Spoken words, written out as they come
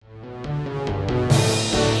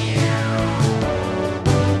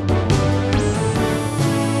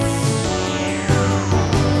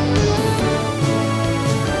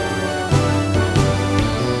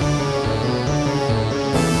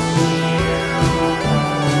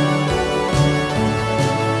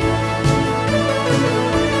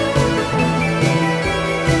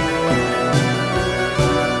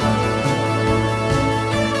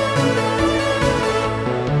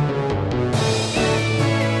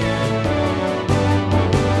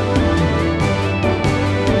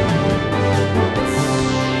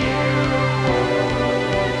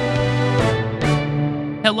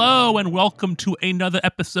hello, and welcome to another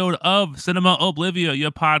episode of Cinema Oblivia,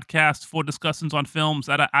 your podcast for discussions on films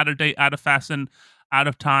that are out of date, out of fashion, out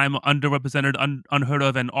of time, underrepresented, unheard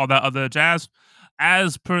of, and all that other jazz.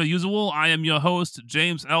 As per usual, I am your host,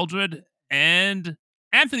 James Eldred, and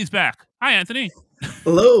Anthony's back. Hi, Anthony.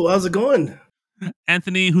 Hello, how's it going?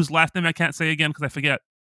 Anthony, whose last name I can't say again because I forget.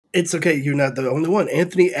 It's okay, you're not the only one.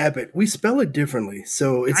 Anthony Abbott. We spell it differently,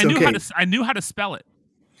 so it's okay. I knew how to spell it.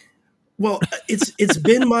 Well, it's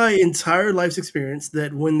been my entire life's experience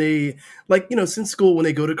that when they since school when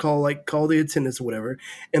they go to call the attendants or whatever,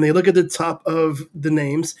 and they look at the top of the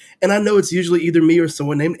names, and I know it's usually either me or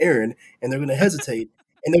someone named Aaron, and they're going to hesitate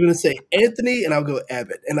and they're going to say Anthony, and I'll go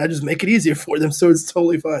Abbott, and I just make it easier for them, so it's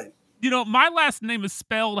totally fine. You know, my last name is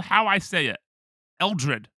spelled how I say it,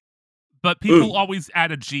 Eldred, but people always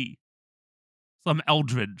add a G, so I'm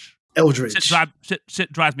Eldridge.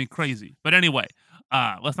 Shit drives me crazy. But anyway.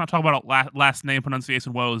 Let's not talk about last name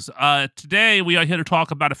pronunciation woes. Today we are here to talk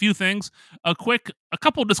about a few things. A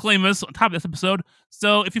couple disclaimers on top of this episode.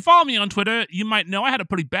 So if you follow me on Twitter, you might know I had a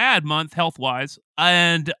pretty bad month health-wise,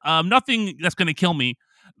 and nothing that's going to kill me,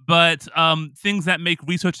 but things that make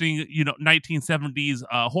researching 1970s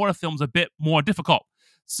horror films a bit more difficult.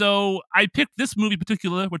 So I picked this movie in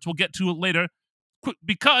particular, which we'll get to later,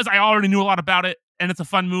 because I already knew a lot about it, and it's a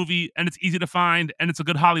fun movie, and it's easy to find, and it's a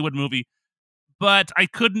good Hollywood movie. But I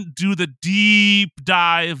couldn't do the deep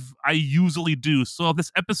dive I usually do. So if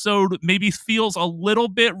this episode maybe feels a little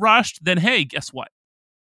bit rushed, then hey, guess what?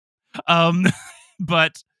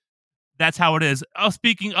 But that's how it is.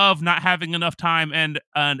 Speaking of not having enough time and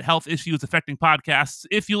health issues affecting podcasts,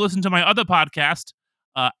 if you listen to my other podcast,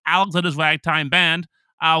 Alexander's Ragtime Band,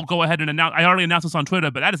 I'll go ahead and announce. I already announced this on Twitter,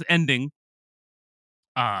 but that is ending.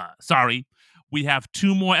 Sorry. We have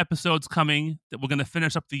 2 more episodes coming that we're going to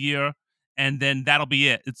finish up the year. And then that'll be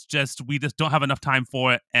it. It's just, we just don't have enough time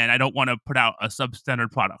for it. And I don't want to put out a substandard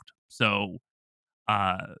product. So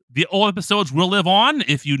the old episodes will live on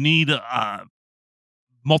if you need a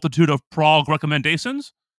multitude of prog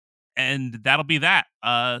recommendations. And that'll be that.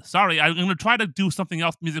 Sorry, I'm going to try to do something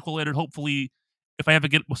else musical related. Hopefully, if I ever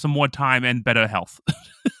get some more time and better health.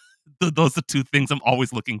 Those are 2 things I'm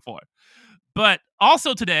always looking for. But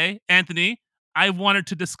also today, Anthony, I wanted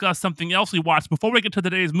to discuss something else we watched before we get to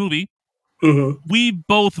today's movie. Mm-hmm. We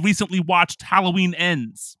both recently watched Halloween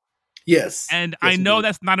Ends. Yes. And I know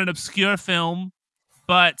that's not an obscure film,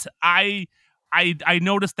 but I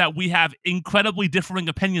noticed that we have incredibly differing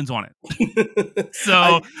opinions on it.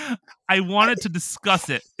 So I wanted to discuss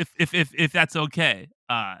it if that's okay.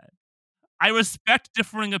 I respect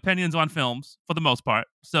differing opinions on films for the most part.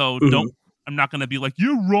 So I'm not going to be like,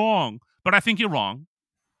 you're wrong, but I think you're wrong.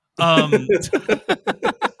 That's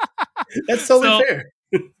totally fair.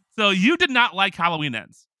 So you did not like Halloween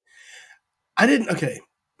Ends. I didn't. Okay.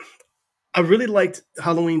 I really liked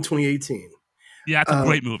Halloween 2018. Yeah, it's a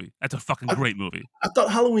great movie. That's a fucking great movie. I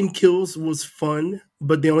thought Halloween Kills was fun,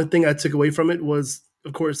 but the only thing I took away from it was,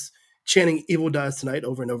 of course, chanting Evil Dies Tonight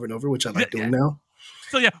over and over and over, which I like doing now.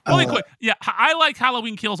 So yeah, really quick. Yeah, I like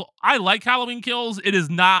Halloween Kills. I like Halloween Kills. It is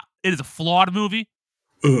a flawed movie.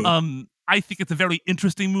 Mm-hmm. I think it's a very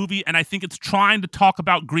interesting movie, and I think it's trying to talk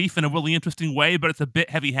about grief in a really interesting way, but it's a bit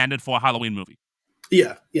heavy-handed for a Halloween movie.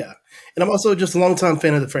 Yeah. And I'm also just a longtime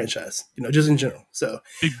fan of the franchise, just in general. So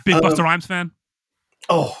Big Busta Rhymes fan?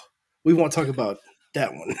 Oh, we won't talk about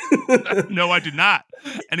that one. No, I do not.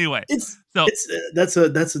 Anyway. That's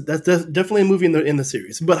definitely a movie in the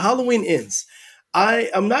series. But Halloween Ends.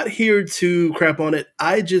 I'm not here to crap on it.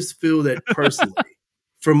 I just feel that personally,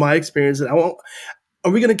 from my experience, that I won't. Are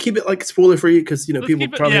we going to keep it like spoiler free? Because people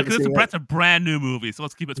probably haven't seen it. That's a brand new movie, so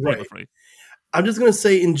let's keep it spoiler free. I'm just going to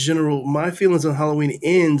say, in general, my feelings on Halloween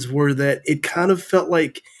Ends were that it kind of felt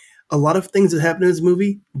like a lot of things that happened in this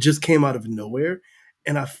movie just came out of nowhere,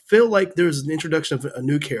 and I feel like there's an introduction of a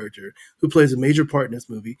new character who plays a major part in this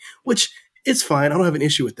movie, which is fine. I don't have an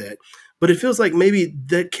issue with that, but it feels like maybe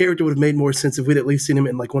that character would have made more sense if we'd at least seen him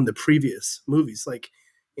in like one of the previous movies, like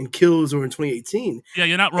in Kills or in 2018. Yeah,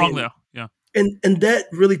 you're not wrong there. Yeah. And that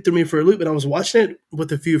really threw me for a loop. And I was watching it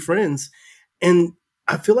with a few friends, and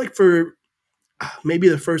I feel like for maybe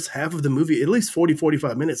the first half of the movie, at least 40,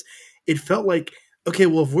 45 minutes, it felt like, okay,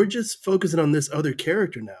 well, if we're just focusing on this other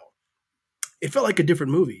character now, it felt like a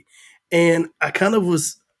different movie. And I kind of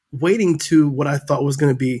was waiting to what I thought was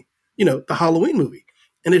going to be, the Halloween movie.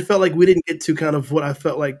 And it felt like we didn't get to kind of what I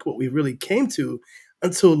felt like what we really came to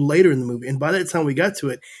until later in the movie. And by that time we got to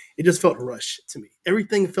it, it just felt rushed to me.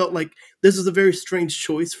 Everything felt like this is a very strange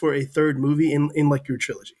choice for a third movie in like your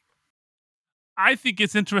trilogy. I think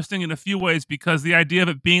it's interesting in a few ways because the idea of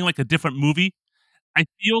it being like a different movie, I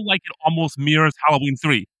feel like it almost mirrors Halloween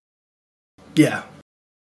 3. Yeah.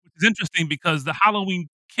 Which is interesting because the Halloween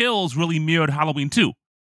Kills really mirrored Halloween 2.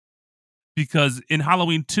 Because in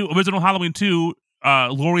Halloween 2, original Halloween 2,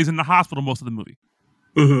 Laurie's in the hospital most of the movie.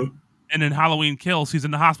 Mm-hmm. And in Halloween Kills, he's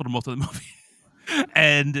in the hospital most of the movie.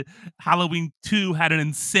 And Halloween 2 had an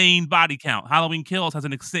insane body count. Halloween Kills has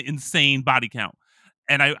an insane body count.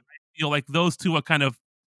 And I feel like those two are kind of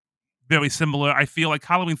very similar. I feel like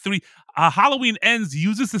Halloween 3, Halloween Ends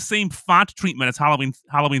uses the same font treatment as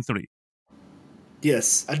Halloween 3.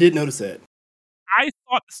 Yes, I did notice that. I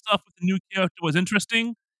thought the stuff with the new character was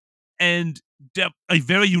interesting and a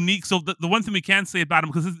very unique. So the one thing we can say about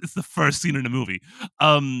him, because it's the first scene in the movie,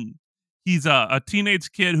 he's a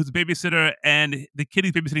teenage kid who's a babysitter, and the kid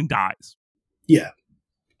he's babysitting dies. Yeah,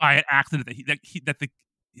 by an accident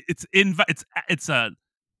it's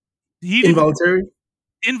involuntary.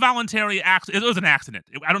 Involuntary accident. It was an accident.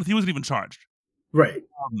 He wasn't even charged. Right.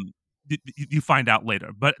 You find out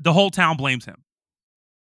later, but the whole town blames him,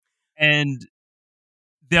 and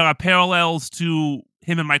there are parallels to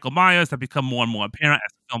him and Michael Myers that become more and more apparent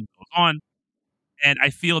as the film goes on. And I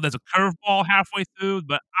feel there's a curveball halfway through,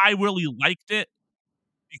 but I really liked it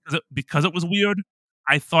because it was weird.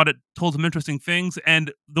 I thought it told some interesting things.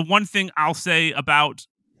 And the one thing I'll say about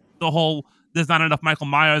the whole "there's not enough Michael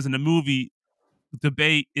Myers in the movie"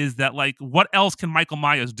 debate is that, like, what else can Michael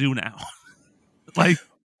Myers do now? Like,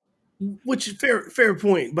 which is fair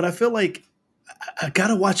point, but I feel like I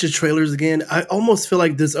gotta watch the trailers again. I almost feel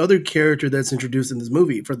like this other character that's introduced in this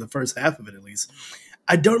movie, for the first half of it at least,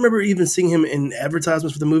 I don't remember even seeing him in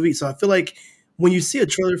advertisements for the movie. So I feel like when you see a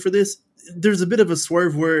trailer for this, there's a bit of a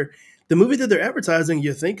swerve where the movie that they're advertising,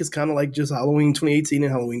 you think is kind of like just Halloween 2018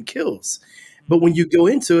 and Halloween Kills. But when you go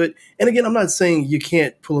into it, and again, I'm not saying you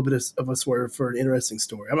can't pull a bit of a swerve for an interesting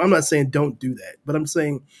story. I'm not saying don't do that, but I'm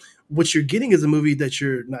saying what you're getting is a movie that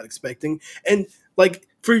you're not expecting. And like,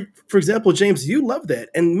 for example, James, you love that.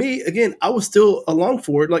 And me, again, I was still along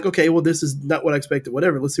for it. Like, okay, well, this is not what I expected,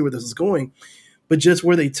 whatever. Let's see where this is going. But just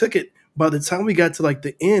where they took it, by the time we got to like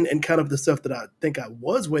the end and kind of the stuff that I think I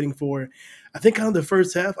was waiting for, I think kind of the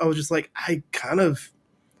first half, I was just like, I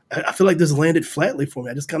feel like this landed flatly for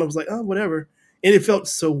me. I just kind of was like, oh, whatever. And it felt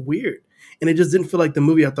so weird. And it just didn't feel like the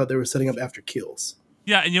movie I thought they were setting up after Kills.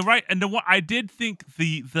 Yeah, and you're right. And I did think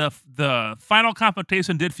the final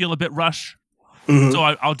confrontation did feel a bit rushed. Mm-hmm. So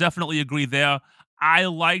I'll definitely agree there. I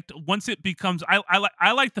liked once it becomes.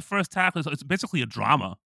 I like the first half. It's basically a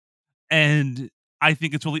drama, and I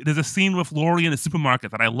think it's really. There's a scene with Laurie in the supermarket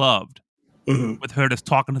that I loved, with her just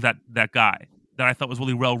talking to that guy that I thought was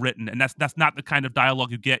really well written, and that's not the kind of dialogue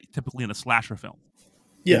you get typically in a slasher film.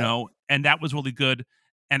 Yeah. You know, and that was really good.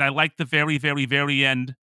 And I liked the very, very, very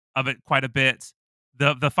end of it quite a bit.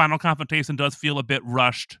 The final confrontation does feel a bit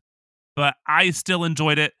rushed, but I still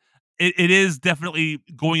enjoyed it. It is definitely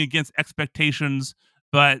going against expectations,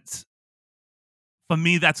 but for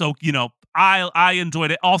me, that's okay. You know, I enjoyed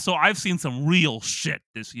it. Also, I've seen some real shit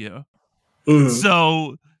this year,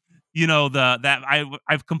 so you know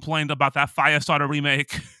I've complained about that Firestarter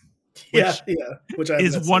remake. Which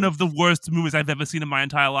is one of the worst movies I've ever seen in my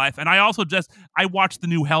entire life. And I also I watched the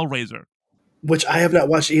new Hellraiser, which I have not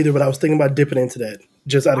watched either, but I was thinking about dipping into that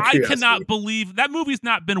just out of curiosity. I cannot believe that movie's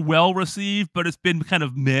not been well received, but it's been kind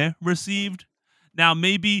of meh received. Now,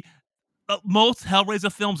 maybe most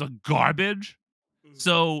Hellraiser films are garbage,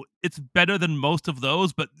 so it's better than most of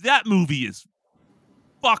those, but that movie is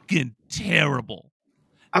fucking terrible.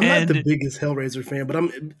 I'm not the biggest Hellraiser fan, but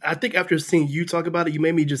I think after seeing you talk about it, you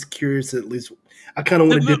made me just curious. At least I kind of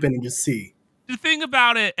want to dip in and just see. The thing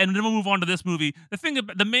about it, and then we'll move on to this movie.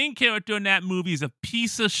 The main character in that movie is a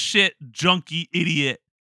piece of shit, junkie idiot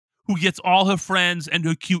who gets all her friends and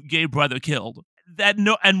her cute gay brother killed.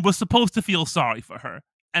 And was supposed to feel sorry for her.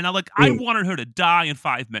 And I wanted her to die in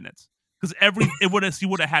 5 minutes because she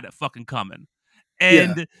would have had it fucking coming.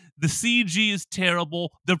 And the CG is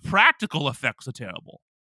terrible. The practical effects are terrible.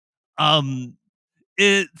 Some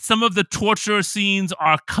of the torture scenes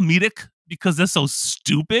are comedic because they're so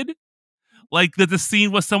stupid. Like the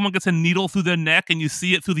scene where someone gets a needle through their neck and you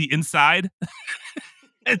see it through the inside.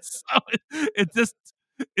 It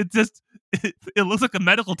looks like a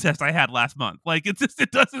medical test I had last month. Like it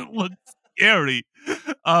doesn't look scary.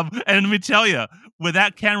 And let me tell you, where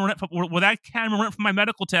that camera went from my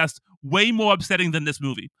medical test, way more upsetting than this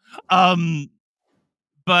movie.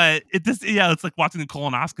 But it's like watching a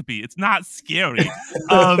colonoscopy. It's not scary.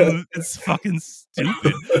 It's fucking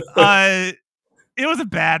stupid. It was a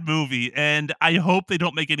bad movie, and I hope they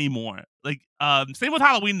don't make any more. Like, same with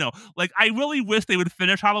Halloween, though. Like, I really wish they would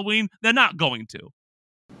finish Halloween. They're not going to.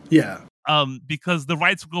 Yeah. Because the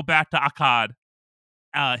rights will go back to Akkad,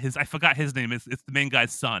 I forgot his name. It's the main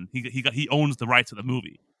guy's son. He owns the rights to the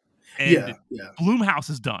movie, and Yeah. Blumhouse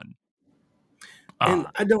is done. And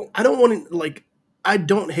I don't want to like. I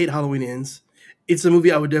don't hate Halloween Ends. It's a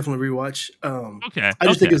movie I would definitely rewatch. I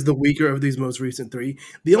just think it's the weaker of these most recent three.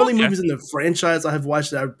 The only movies in the franchise I have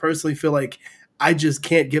watched that I personally feel like I just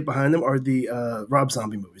can't get behind them are the Rob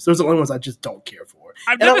Zombie movies. Those are the only ones I just don't care for.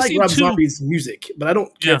 I've and never I like seen Rob Zombie's music, but I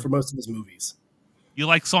don't care for most of his movies. You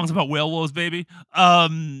like songs about werewolves, baby?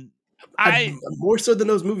 More so than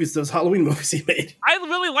those movies, those Halloween movies he made. I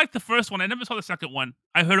really liked the first one. I never saw the second one.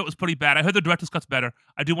 I heard it was pretty bad. I heard the director's cut's better.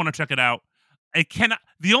 I do want to check it out. I cannot.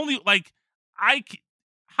 The only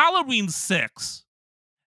Halloween 6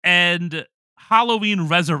 and Halloween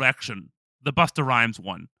Resurrection, the Busta Rhymes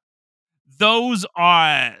one. Those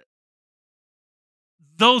are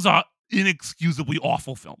inexcusably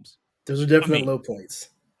awful films. Those are definitely low points.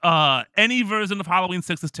 Any version of Halloween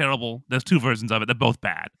 6 is terrible. There's two versions of it. They're both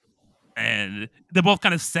bad. And they're both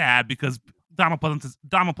kind of sad because Donald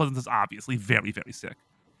Pleasance is obviously very, very sick.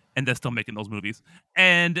 And they're still making those movies.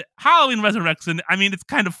 And Halloween Resurrection, I mean, it's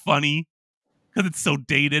kind of funny because it's so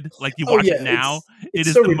dated. Like you watch it now. It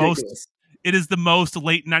is so ridiculous. It is the most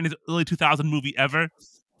late 90s, early 2000 movie ever.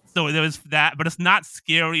 So there is that, but it's not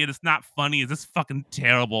scary and it's not funny. It's just fucking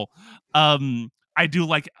terrible. I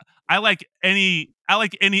like any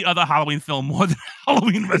other Halloween film more than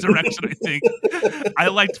Halloween Resurrection, I think.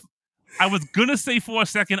 I was gonna say for a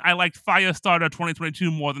second I liked Firestarter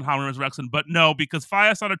 2022 more than Halloween Resurrection, but no, because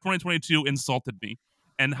Firestarter 2022 insulted me,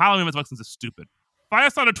 and Halloween Resurrection is stupid.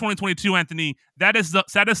 Firestarter 2022, Anthony, that is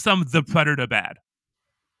some The Predator bad.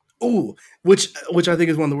 Ooh, which I think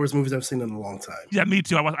is one of the worst movies I've seen in a long time. Yeah, me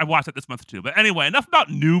too. I watched it this month too. But anyway, enough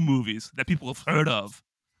about new movies that people have heard of.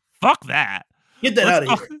 Fuck that. Get that out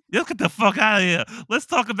of here. Let's get the fuck out of here. Let's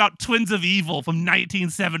talk about Twins of Evil from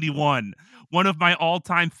 1971. One of my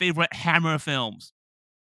all-time favorite Hammer films.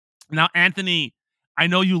 Now, Anthony, I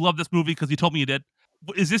know you love this movie because you told me you did.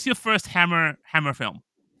 Is this your first Hammer film?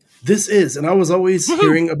 This is, and I was always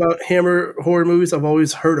hearing about Hammer horror movies. I've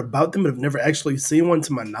always heard about them, but I've never actually seen one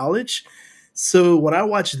to my knowledge. So when I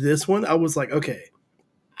watched this one, I was like, okay,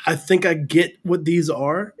 I think I get what these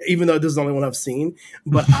are, even though this is the only one I've seen.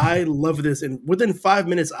 But I love this, and within 5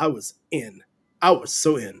 minutes, I was in. I was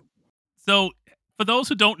so in. So for those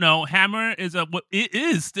who don't know, Hammer is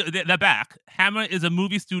Hammer is a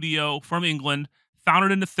movie studio from England,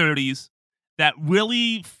 founded in the 30s, that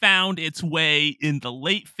really found its way in the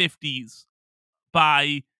late 50s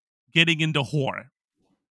by getting into horror.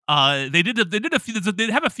 They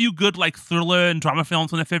have a few good like thriller and drama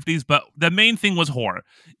films in the 50s, but the main thing was horror.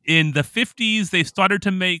 In the 50s, they started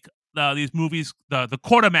to make these movies, the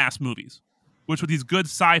Quatermass movies, which were these good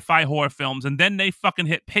sci-fi horror films, and then they fucking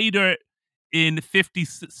hit pay dirt in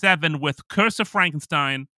 57 with Curse of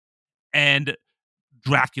Frankenstein and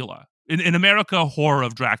Dracula. In America, Horror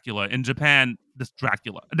of Dracula. In Japan, this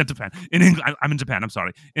Dracula. Not Japan. In England, I'm in Japan. I'm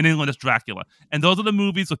sorry. In England, it's Dracula. And those are the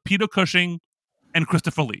movies with Peter Cushing and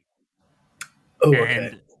Christopher Lee. Oh, okay.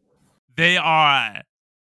 And they are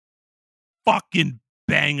fucking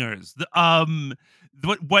bangers.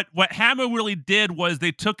 What Hammer really did was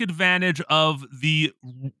they took advantage of the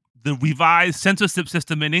revised censorship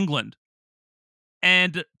system in England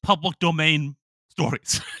and public domain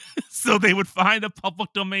stories. So they would find a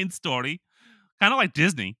public domain story, kind of like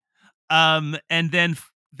Disney. And then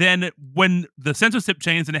when the censorship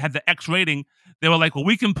changed and it had the X rating, they were like, well,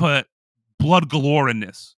 we can put blood galore in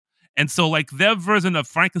this. And so like their version of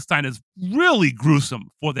Frankenstein is really gruesome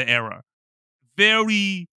for the era.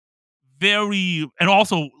 Very, very, and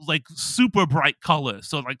also like super bright colors.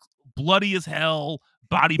 So like bloody as hell,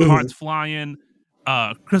 body parts flying.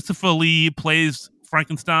 Christopher Lee plays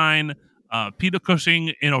Frankenstein. Peter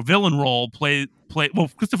Cushing in a villain role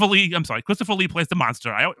Christopher Lee plays the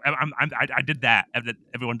monster. I did that.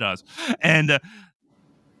 Everyone does. And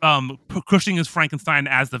Cushing is Frankenstein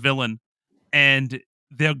as the villain, and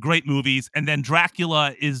they're great movies. And then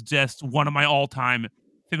Dracula is just one of my all-time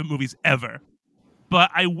favorite movies ever.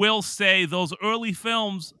 But I will say those early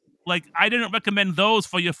films, like I didn't recommend those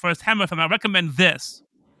for your first Hammer film. I recommend this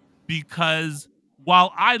because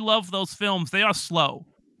while I love those films, they are slow.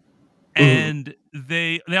 And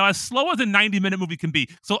they are slower than 90-minute movie can be.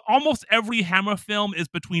 So almost every Hammer film is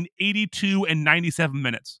between 82 and 97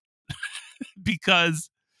 minutes because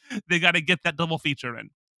they got to get that double feature in.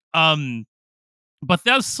 But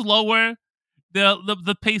they're slower.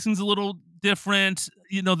 The pacing's a little different.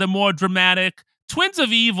 You know, they're more dramatic. Twins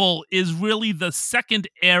of Evil is really the second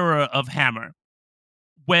era of Hammer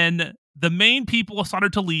when the main people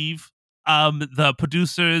started to leave. The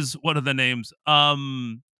producers, what are the names?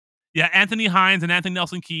 Yeah, Anthony Hines and Anthony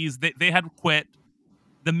Nelson Keys, they had quit.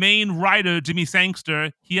 The main writer, Jimmy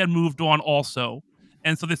Sangster, he had moved on also.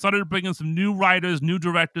 And so they started bringing some new writers, new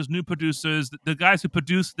directors, new producers. The guys who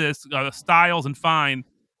produced this, Stiles and Fine,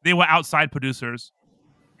 they were outside producers.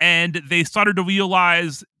 And they started to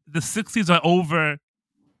realize the 60s are over.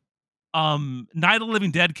 Night of the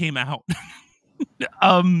Living Dead came out.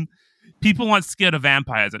 People aren't scared of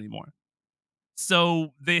vampires anymore.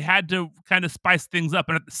 So they had to kind of spice things up.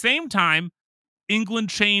 And at the same time, England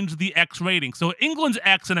changed the X rating. So England's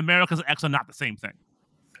X and America's X are not the same thing.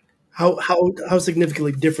 How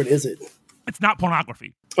significantly different is it? It's not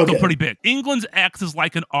pornography. Okay. So pretty big. England's X is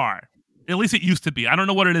like an R. At least it used to be. I don't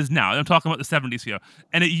know what it is now. I'm talking about the 70s here.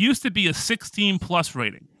 And it used to be a 16 plus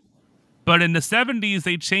rating. But in the 70s,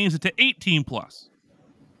 they changed it to 18 plus,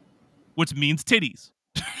 which means titties.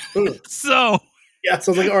 So... yeah, it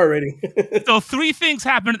sounds like R rating. So 3 things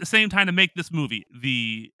happened at the same time to make this movie.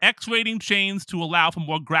 The X rating changed to allow for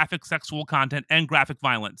more graphic sexual content and graphic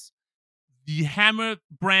violence. The Hammer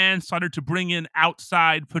brand started to bring in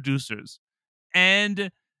outside producers.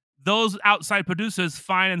 And those outside producers,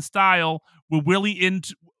 Fine and Style, were really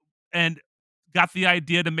into and got the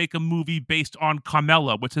idea to make a movie based on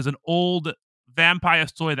Carmella, which is an old vampire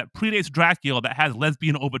story that predates Dracula that has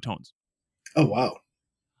lesbian overtones. Oh, wow.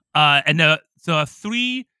 So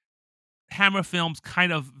 3 Hammer films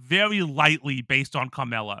kind of very lightly based on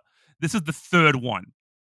Carmella. This is the 3rd one.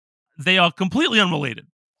 They are completely unrelated,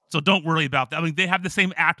 so don't worry about that. I mean, they have the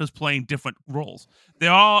same actors playing different roles. They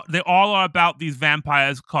all are about these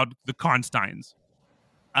vampires called the Karnsteins.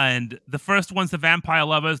 And the first one's The Vampire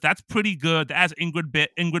Lovers. That's pretty good. That has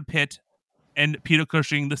Ingrid Pitt and Peter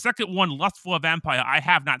Cushing. The second one, Lust for a Vampire, I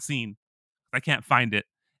have not seen. I can't find it.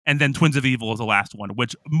 And then Twins of Evil is the last one,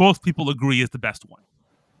 which most people agree is the best one.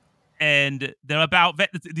 And they're about,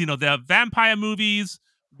 they're vampire movies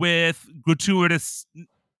with gratuitous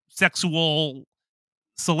sexual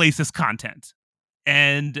salacious content.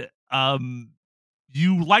 And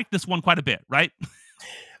you like this one quite a bit, right?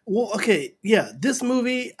 Well, okay, yeah. This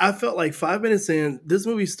movie, I felt like 5 minutes in, this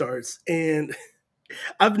movie starts, and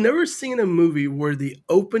I've never seen a movie where the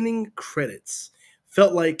opening credits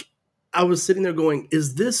felt like I was sitting there going,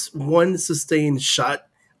 is this one sustained shot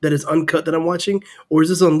that is uncut that I'm watching, or is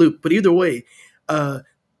this on loop? But either way,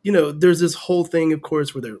 there's this whole thing, of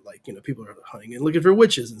course, where they're like, people are hunting and looking for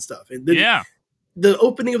witches and stuff. And then the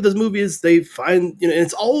opening of this movie is they find, and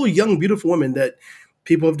it's all young, beautiful women that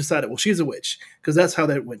people have decided, well, she's a witch, because that's how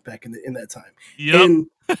that went back in that time. Yep. And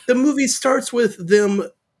the movie starts with them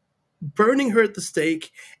burning her at the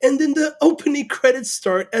stake, and then the opening credits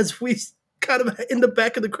start as we kind of in the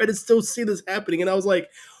back of the credits still see this happening. And I was like,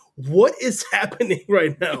 what is happening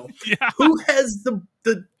right now? Yeah. Who has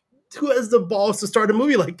the balls to start a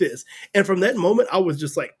movie like this? And from that moment, I was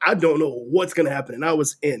just like, I don't know what's going to happen. And I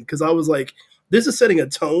was in, because I was like, this is setting a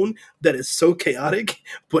tone that is so chaotic,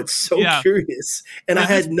 but so curious. And I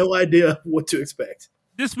had no idea what to expect.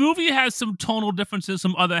 This movie has some tonal differences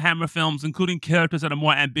from other Hammer films, including characters that are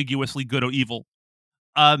more ambiguously good or evil.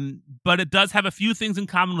 But it does have a few things in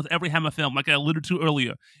common with every Hammer film, like I alluded to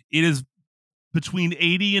earlier. It is between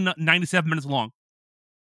 80 and 97 minutes long.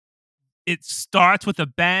 It starts with a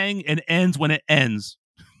bang and ends when it ends.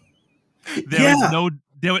 There is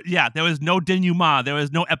no denouement. There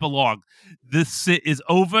is no epilogue. This is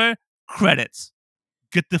over. Credits.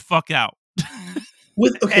 Get the fuck out.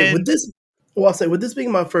 With this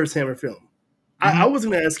being my first Hammer film, I was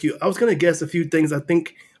going to ask you. I was going to guess a few things I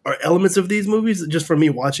think are elements of these movies just from me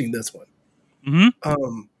watching this one.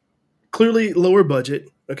 Mm-hmm. Clearly lower budget.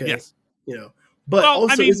 Okay. Yes. But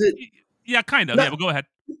also is it? Yeah, kind of. But go ahead.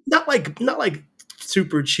 Not like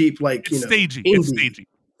super cheap. Like it's stagey. It's stagey.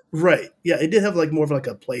 Right. Yeah, it did have like more of like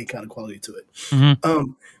a play kind of quality to it.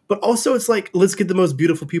 Mm-hmm. But also it's like, let's get the most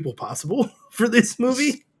beautiful people possible for this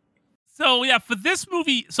movie. So yeah, for this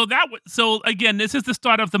movie, so again, this is the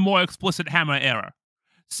start of the more explicit Hammer era.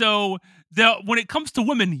 So when it comes to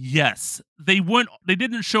women, yes, they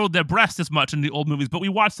didn't show their breasts as much in the old movies, but we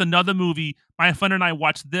watched another movie. My friend and I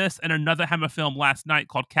watched this and another Hammer film last night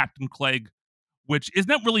called Captain Clegg, which is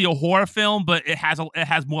not really a horror film, but it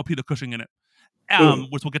has more Peter Cushing in it.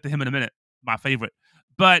 Which we'll get to him in a minute, my favorite.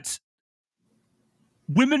 But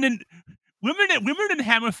women in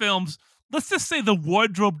Hammer films, let's just say the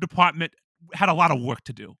wardrobe department had a lot of work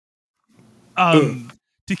to do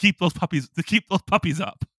to keep those puppies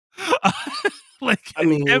up. Listen, I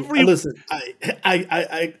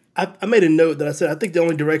made a note that I said I think the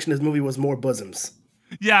only direction this movie was more bosoms.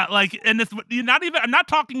 Yeah, and I'm not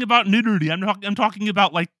talking about nudity. I'm talking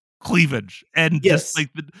about like cleavage and just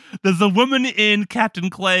like there's a woman in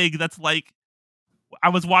Captain Clegg that's like I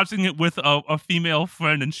was watching it with a female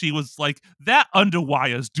friend, and she was like, "That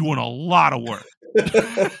underwire is doing a lot of work."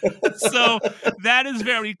 So that is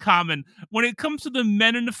very common. When it comes to the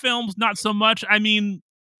men in the films, not so much. I mean,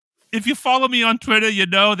 if you follow me on Twitter, you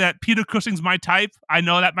know that Peter Cushing's my type. I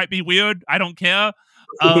know that might be weird. I don't care.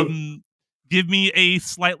 Give me a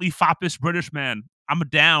slightly foppish British man. I'm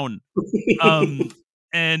down.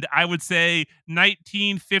 And I would say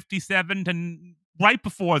 1957 to right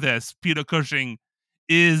before this, Peter Cushing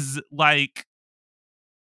is like,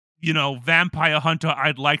 vampire hunter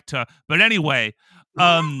I'd like to. But anyway,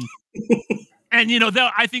 and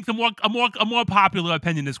I think a more popular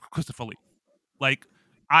opinion is Christopher Lee. Like,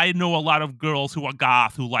 I know a lot of girls who are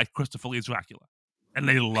goth who like Christopher Lee's Dracula, and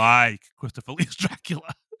they like Christopher Lee's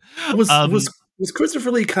Dracula. Was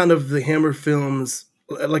Christopher Lee kind of the Hammer films,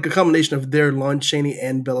 like a combination of their Lon Chaney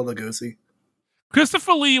and Bela Lugosi?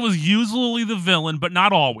 Christopher Lee was usually the villain, but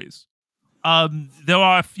not always. There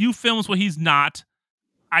are a few films where he's not.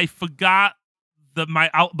 I forgot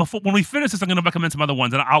before when we finish this, I'm going to recommend some other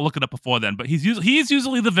ones, and I'll look it up before then. But he's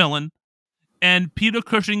usually the villain, and Peter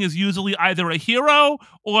Cushing is usually either a hero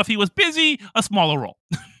or, if he was busy, a smaller role.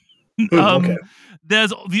 Okay.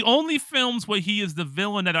 There's the only films where he is the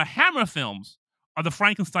villain that are Hammer films are the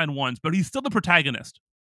Frankenstein ones, but he's still the protagonist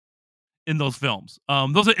in those films.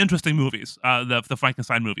 Those are interesting movies, the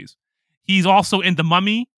Frankenstein movies. He's also in The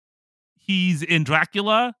Mummy. He's in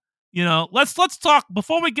Dracula. Let's talk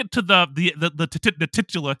before we get to the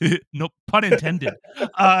titular, no pun intended,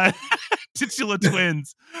 titular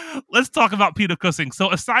twins. Let's talk about Peter Cushing.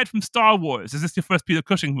 So, aside from Star Wars, is this your first Peter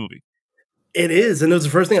Cushing movie? It is, and it was the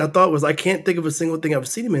first thing I thought was I can't think of a single thing I've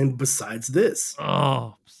seen him in besides this.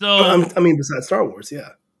 Oh, so besides Star Wars, yeah.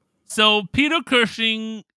 So Peter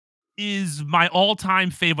Cushing is my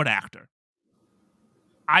all-time favorite actor.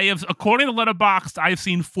 According to Letterboxd, I have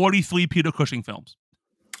seen 43 Peter Cushing films.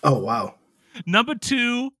 Oh, wow. Number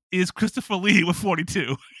 2 is Christopher Lee with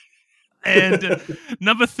 42. And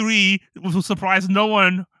number 3, which will surprise no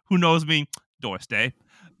one who knows me, Doris Day.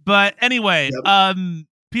 But anyway, yep.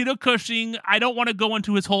 Peter Cushing, I don't want to go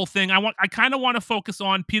into his whole thing. I kind of want to focus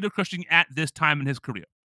on Peter Cushing at this time in his career.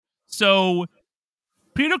 So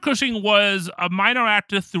Peter Cushing was a minor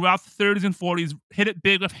actor throughout the 30s and 40s, hit it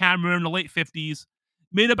big with Hammer in the late 50s,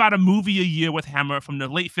 made about a movie a year with Hammer from the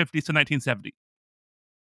late 50s to 1970.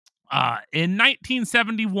 In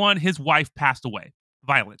 1971, his wife passed away,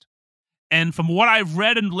 Violet. And from what I've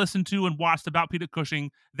read and listened to and watched about Peter Cushing,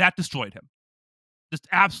 that destroyed him. Just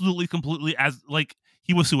absolutely, completely, as like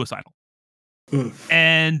he was suicidal.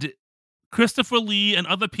 And Christopher Lee and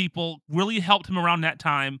other people really helped him around that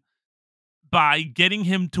time by getting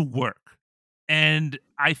him to work. And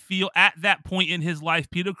I feel at that point in his life,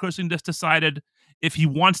 Peter Cushing just decided if he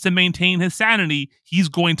wants to maintain his sanity, he's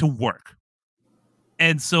going to work.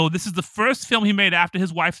 And so this is the first film he made after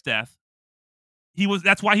his wife's death.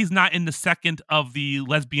 That's why he's not in the second of the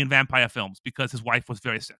lesbian vampire films, because his wife was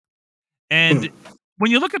very sick. And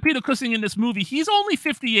when you look at Peter Cushing in this movie, he's only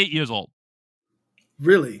 58 years old.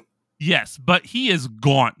 Really? Yes, but he is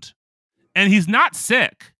gaunt. And he's not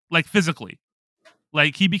sick, like physically.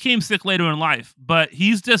 Like, he became sick later in life, but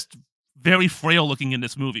he's just very frail looking in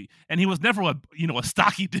this movie. And he was never a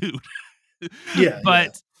stocky dude. Yeah.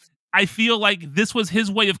 But I feel like this was his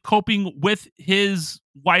way of coping with his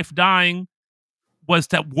wife dying, was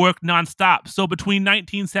to work nonstop. So between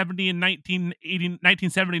 1970 and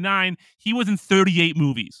 1979, he was in 38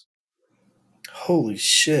 movies. Holy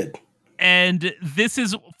shit. And this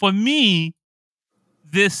is, for me,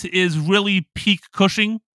 this is really peak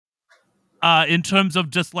Cushing in terms of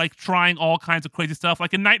just like trying all kinds of crazy stuff.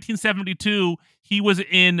 Like in 1972, he was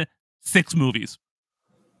in 6 movies.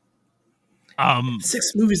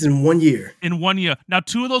 6 movies in 1 year. In 1 year. Now,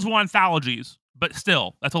 2 of those were anthologies, but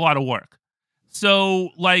still, that's a lot of work.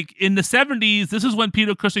 So, like in the 70s, this is when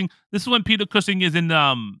Peter Cushing is in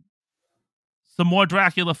some more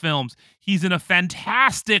Dracula films. He's in a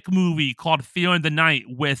fantastic movie called Fear in the Night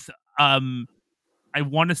with I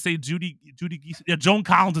want to say Judy Geese. Yeah, Joan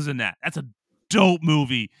Collins is in that. That's a dope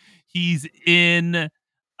movie. He's in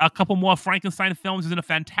a couple more Frankenstein films. He's in a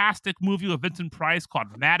fantastic movie with Vincent Price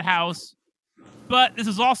called Madhouse. But this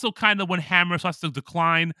is also kind of when Hammer starts to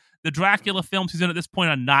decline. The Dracula films he's in at this point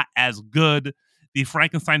are not as good. The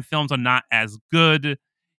Frankenstein films are not as good.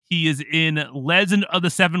 He is in Legend of the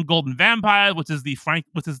Seven Golden Vampires, which is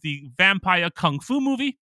the vampire kung fu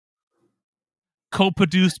movie,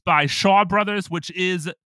 co-produced by Shaw Brothers, which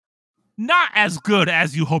is not as good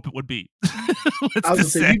as you hope it would be. I was gonna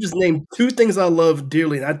say, you just named two things I love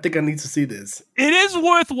dearly, and I think I need to see this. It is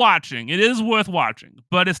worth watching. It is worth watching,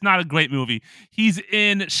 but it's not a great movie. He's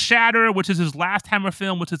in Shatter, which is his last Hammer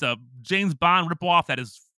film, which is a James Bond ripoff that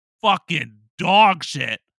is fucking dog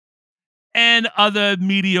shit. And other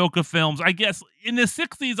mediocre films. I guess in the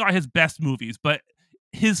 60s are his best movies, but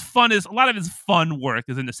a lot of his fun work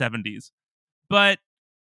is in the 70s. But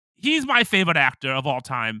he's my favorite actor of all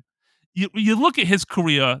time. You look at his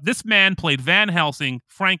career, this man played Van Helsing,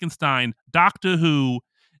 Frankenstein, Doctor Who,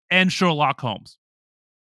 and Sherlock Holmes.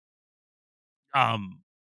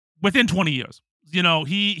 Within 20 years. You know,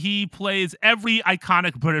 he plays every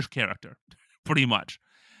iconic British character, pretty much.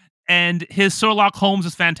 And his Sherlock Holmes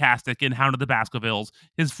is fantastic in Hound of the Baskervilles.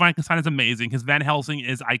 His Frankenstein is amazing. His Van Helsing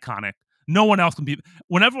is iconic. No one else can be.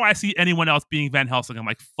 Whenever I see anyone else being Van Helsing, I'm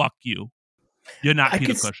like, fuck you. You're not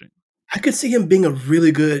Peter Cushing. I could see him being a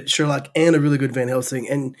really good Sherlock and a really good Van Helsing.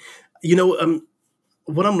 And, you know,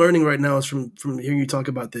 what I'm learning right now is from hearing you talk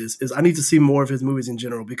about this is I need to see more of his movies in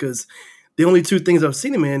general, because the only two things I've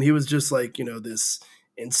seen him in, he was just like, you know, this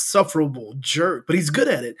insufferable jerk, but he's good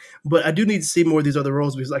at it. But I do need to see more of these other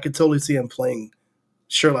roles, because I could totally see him playing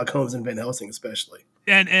Sherlock Holmes and Van Helsing, especially.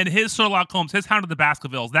 And his Sherlock Holmes, his Hound of the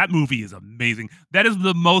Baskervilles, that movie is amazing. That is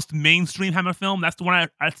the most mainstream Hammer film. That's the one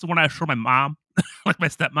I showed my mom, like my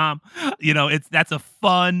stepmom. You know, that's a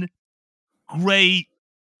fun, great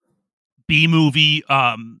B movie,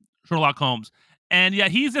 Sherlock Holmes. And yeah,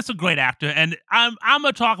 he's just a great actor. And I'm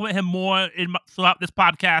gonna talk about him more throughout this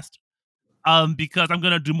podcast. Because I'm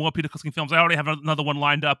going to do more Peter Cushing films. I already have another one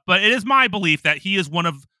lined up, but it is my belief that he is one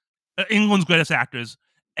of England's greatest actors.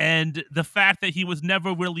 And the fact that he was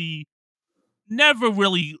never really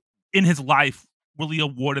in his life really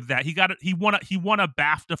awarded that. He won a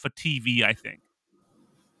BAFTA for TV, I think.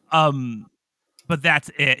 But that's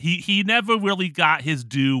it. He never really got his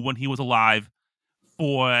due when he was alive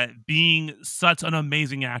for being such an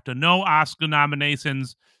amazing actor. No Oscar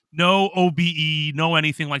nominations, no OBE, no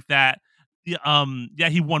anything like that. He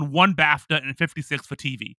won one BAFTA and 56 for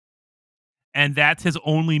TV, and that's his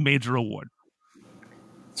only major award.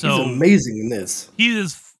 So he's amazing in this. He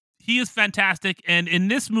is fantastic, and in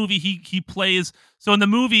this movie, he plays. So in the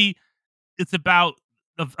movie, it's about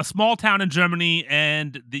a small town in Germany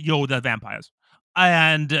and the vampires,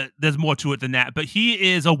 and there's more to it than that. But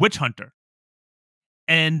he is a witch hunter,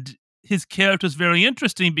 and his character is very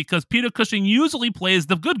interesting because Peter Cushing usually plays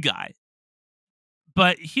the good guy.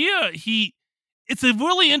 But here, it's a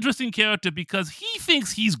really interesting character because he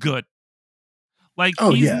thinks he's good. Like,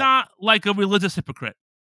 he's not like a religious hypocrite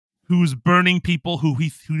who's burning people who he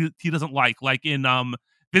doesn't like in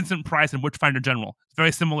Vincent Price and Witchfinder General.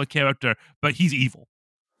 Very similar character, but he's evil.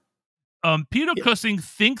 Peter Cushing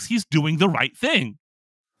thinks he's doing the right thing.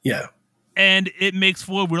 Yeah. And it makes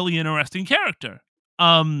for a really interesting character.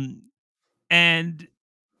 And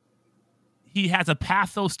he has a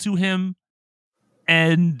pathos to him,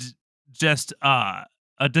 and just a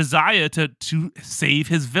desire to save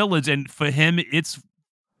his village. And for him, it's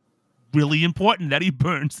really important that he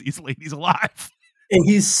burns these ladies alive. And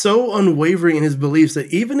he's so unwavering in his beliefs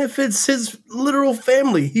that even if it's his literal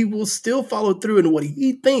family, he will still follow through in what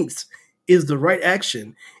he thinks is the right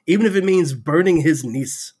action, even if it means burning his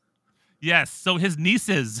niece. Yes, so his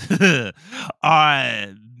nieces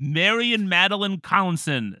are Mary and Madeline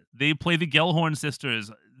Collinson. They play the Gellhorn sisters.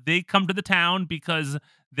 They come to the town because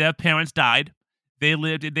their parents died. They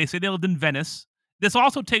say they lived in Venice. This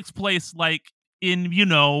also takes place like in,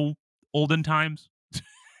 olden times.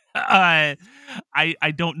 I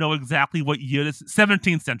don't know exactly what year this is.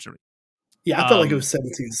 17th century. Yeah, I felt like it was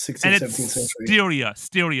 16th, 17th century.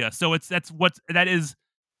 Styria. So that is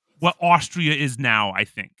what Austria is now, I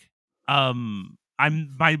think. I'm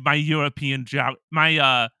my European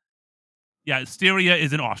Styria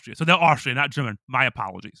is in Austria. So they're Austrian, not German. My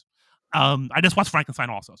apologies. I just watched Frankenstein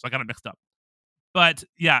also, so I got it mixed up. But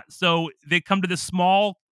yeah, so they come to this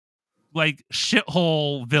small, like,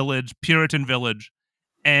 shithole village, Puritan village,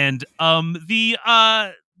 and the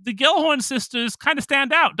Gellhorn sisters kind of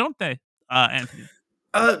stand out, don't they, Anthony?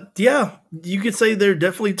 Yeah, you could say they're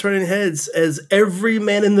definitely turning heads as every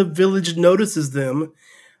man in the village notices them.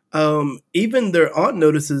 Even their aunt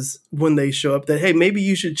notices when they show up that, hey, maybe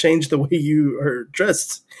you should change the way you are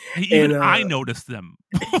dressed. Even I noticed them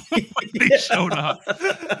when they showed up.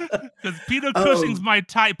 Because Peter Cushing's my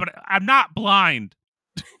type, but I'm not blind.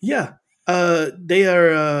 Yeah. They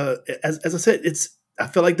are, as I said, I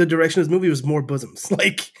feel like the direction of this movie was more bosoms.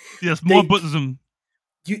 Like, yes, more bosom.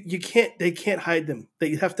 They can't hide them.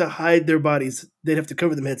 They have to hide their bodies. They'd have to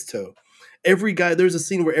cover them head to toe. There's a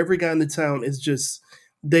scene where every guy in the town is just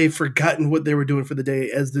they've forgotten what they were doing for the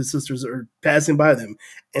day as the sisters are passing by them,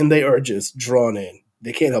 and they are just drawn in.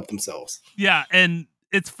 They can't help themselves. Yeah, and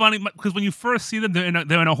it's funny because when you first see them,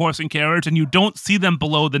 they're in a horse and carriage, and you don't see them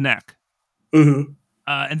below the neck. Mm-hmm.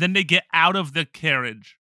 And then they get out of the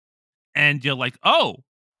carriage, and you're like, oh,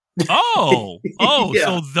 yeah.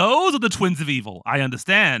 So those are the twins of evil. I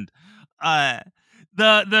understand. The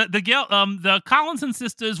Collinson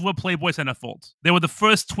sisters were Playboy centerfolds. They were the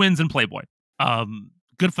first twins in Playboy.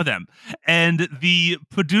 Good for them. And the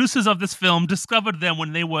producers of this film discovered them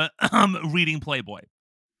when they were reading Playboy.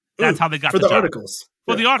 That's how they got the articles.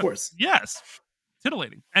 For the articles, yes,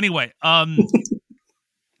 titillating. Anyway,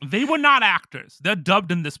 they were not actors. They're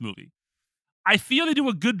dubbed in this movie. I feel they do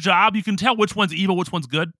a good job. You can tell which one's evil, which one's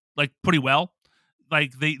good, like pretty well.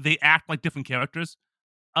 Like they act like different characters.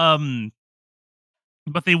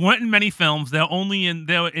 But they weren't in many films. They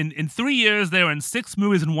were in 3 years. They were in 6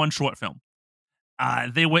 movies and 1 short film.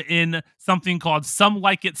 They were in something called Some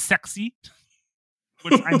Like It Sexy,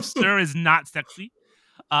 which I'm sure is not sexy.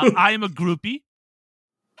 I Am a Groupie.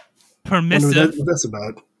 Permissive. What that's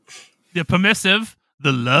about. The Permissive.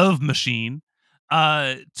 The Love Machine.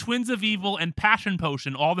 Twins of Evil and Passion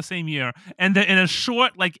Potion, all the same year. And they're in a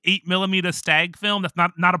short, like 8mm stag film. That's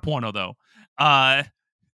not a porno though.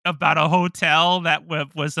 About a hotel that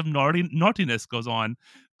where some naughtiness goes on,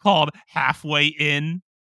 called Halfway In,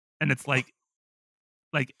 and it's like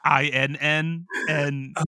INN,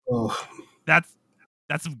 and that's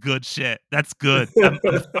some good shit. That's good. I'm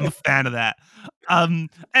a fan of that. And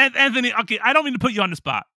Anthony, okay, I don't mean to put you on the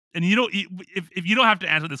spot, and you don't if you don't have to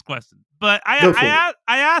answer this question, but I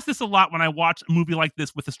ask this a lot when I watch a movie like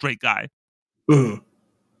this with a straight guy. Mm-hmm.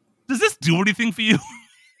 Does this do anything for you?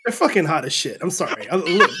 They're fucking hot as shit. I'm sorry.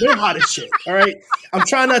 Look, they're hot as shit. All right. I was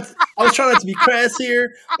trying not to be crass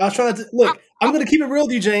here. I was trying not to look. I'm going to keep it real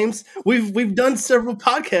with you, James. We've done several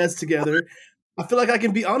podcasts together. I feel like I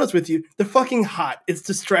can be honest with you. They're fucking hot. It's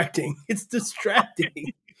distracting.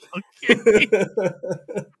 Okay.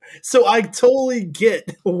 So I totally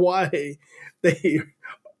get why they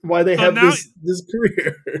have this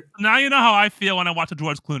career. Now you know how I feel when I watch a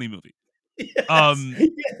George Clooney movie.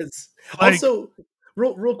 Yes. Like, also,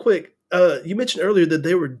 real quick, you mentioned earlier that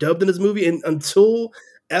they were dubbed in this movie, and until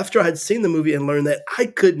after I had seen the movie and learned that, I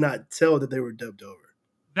could not tell that they were dubbed over.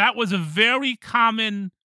 That was a very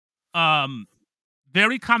common thing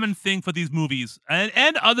for these movies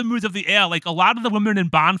and other movies of the era. Like a lot of the women in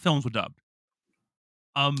Bond films were dubbed.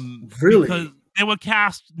 Really? Because they were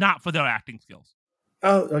cast not for their acting skills.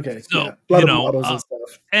 Oh, okay. So, yeah. A lot of models and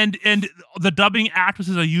stuff. And the dubbing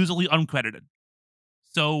actresses are usually uncredited.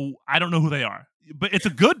 So I don't know who they are. But it's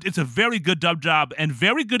a very good dub job and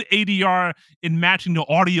very good ADR in matching the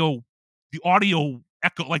audio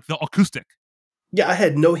echo, like the acoustic. Yeah, I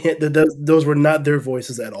had no hint that those were not their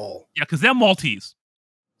voices at all. Yeah, because they're Maltese.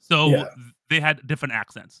 So they had different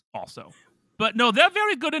accents also. But no, they're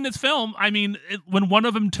very good in this film. I mean, when one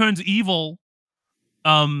of them turns evil,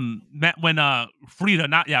 when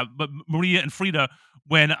Frida, but Maria and Frida,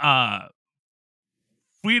 when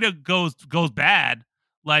Frida goes bad,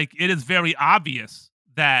 like it is very obvious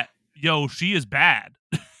that she is bad.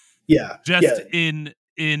 Yeah. Just in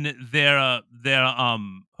their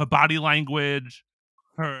her body language,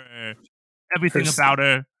 her everything about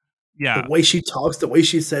her. Yeah. The way she talks, the way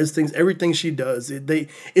she says things, everything she does.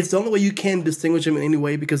 It's the only way you can distinguish them in any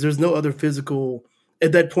way, because there's no other physical,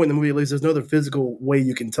 at that point in the movie at least, there's no other physical way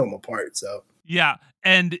you can tell them apart. So yeah,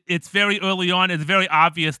 and it's very early on, it's very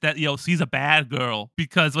obvious that she's a bad girl,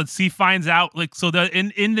 because when she finds out, like, so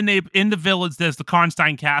in the village there's the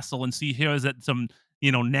Karnstein Castle, and she hears that some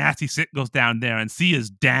nasty shit goes down there, and she is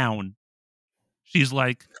down. She's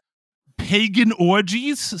like, pagan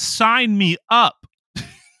orgies, sign me up.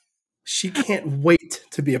 She can't wait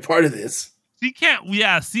to be a part of this. She can't.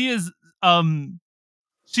 Yeah, she is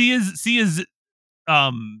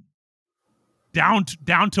down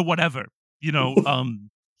to whatever.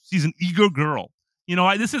 She's an eager girl.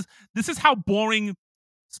 This is how boring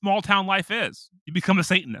small town life is. You become a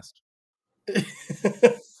Satanist. And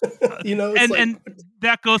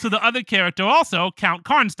that goes to the other character also, Count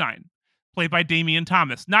Karnstein, played by Damian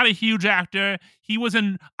Thomas. Not a huge actor. He was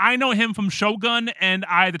I know him from Shogun and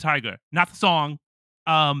Eye of the Tiger. Not the song,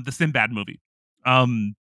 the Sinbad movie.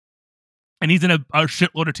 And he's in a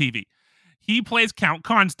shitload of TV. He plays Count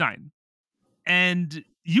Karnstein. And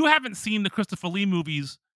you haven't seen the Christopher Lee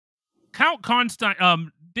movies. Count Karnstein,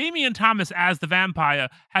 Damian Thomas as the vampire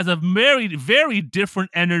has a very, very different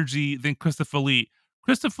energy than Christopher Lee.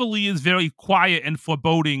 Christopher Lee is very quiet and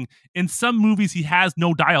foreboding. In some movies, he has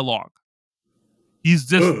no dialogue. He's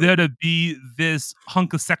just there to be this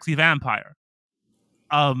hunk of sexy vampire.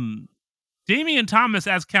 Damian Thomas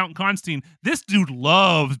as Count Constantine, this dude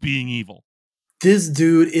loves being evil. This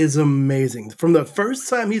dude is amazing. From the first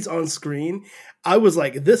time he's on screen, I was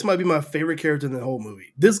like, this might be my favorite character in the whole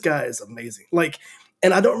movie. This guy is amazing. Like,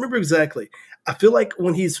 and I don't remember exactly. I feel like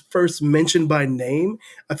when he's first mentioned by name,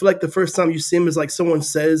 I feel like the first time you see him is like someone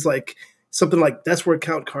says like something like, that's where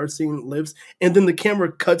Count Constantine lives. And then the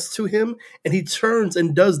camera cuts to him and he turns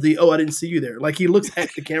and does the, oh, I didn't see you there. Like he looks at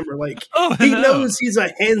the camera like he knows he's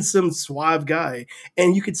a handsome, suave guy.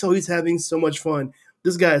 And you can tell he's having so much fun.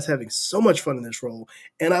 This guy is having so much fun in this role.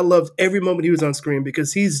 And I loved every moment he was on screen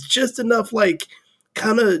because he's just enough like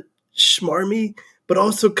kind of schmarmy, but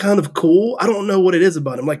also kind of cool. I don't know what it is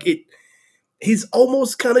about him. Like he's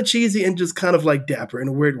almost kind of cheesy and just kind of like dapper in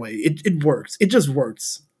a weird way. It works. It just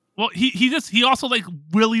works. Well, he also like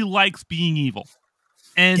really likes being evil.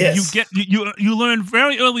 And you learn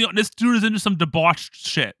very early on this dude is into some debauched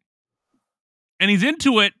shit. And he's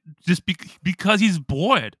into it just because he's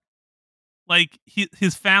bored. Like,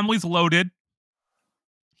 his family's loaded.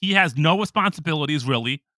 He has no responsibilities,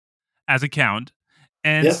 really, as a count.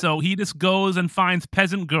 And so he just goes and finds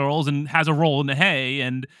peasant girls and has a roll in the hay.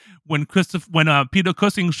 And when Peter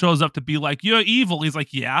Cushing shows up to be like, you're evil, he's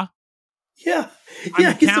like, yeah. Yeah.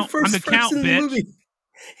 He's the first person in the movie.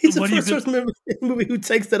 He's the first person in the movie who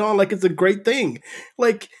takes that on like it's a great thing.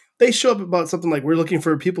 Like, they show up about something like, we're looking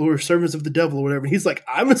for people who are servants of the devil or whatever. And he's like,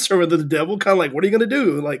 I'm a servant of the devil. Kind of like, what are you going to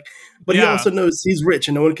do? Like, but he also knows he's rich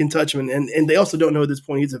and no one can touch him. And they also don't know at this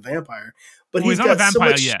point he's a vampire. But he's not a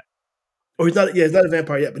vampire yet. Or he's not a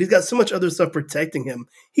vampire yet. But he's got so much other stuff protecting him.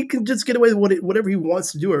 He can just get away with whatever he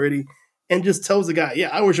wants to do already. And just tells the guy, yeah,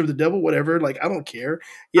 I worship the devil, whatever. Like, I don't care.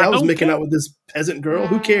 Yeah, I was making out with this peasant girl.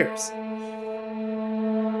 Who cares?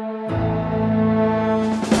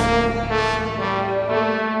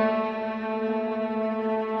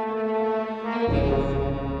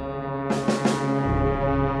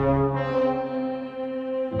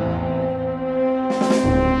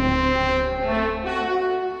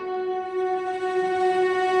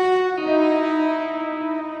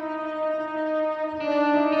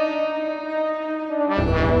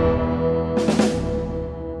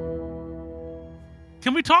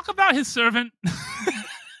 Can we talk about his servant?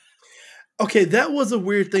 Okay, that was a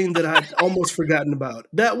weird thing that I'd almost forgotten about.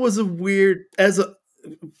 That was a weird,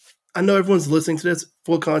 I know everyone's listening to this,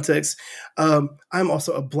 full context. I'm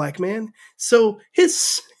also a black man. So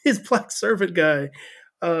his black servant guy,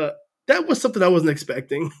 that was something I wasn't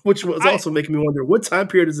expecting, which was also making me wonder, what time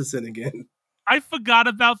period is this in again? I forgot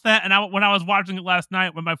about that. And when I was watching it last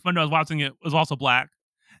night, when my friend I was watching it was also black.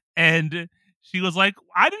 And she was like,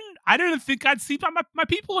 I didn't think I'd see my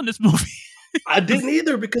people in this movie. I didn't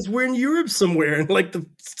either, because we're in Europe somewhere in like the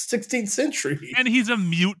 16th century. And he's a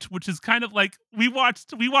mute, which is kind of like me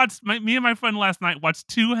and my friend last night watched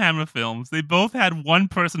 2 Hammer films. They both had one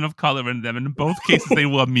person of color in them. And in both cases, they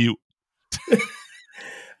were mute.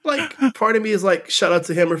 Like, part of me is like, shout out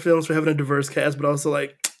to Hammer Films for having a diverse cast, but also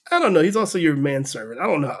like, I don't know. He's also your manservant. I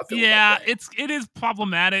don't know how I feel about that. it is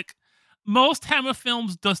problematic. Most Hammer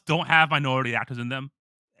films just don't have minority actors in them.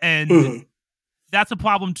 And that's a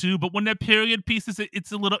problem too. But when they're period pieces, it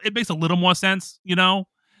makes a little more sense, you know?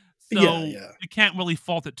 So you can't really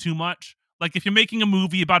fault it too much. Like, if you're making a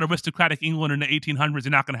movie about aristocratic England in the 1800s,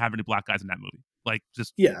 you're not going to have any black guys in that movie. Like,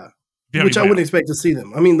 just which I wouldn't expect to see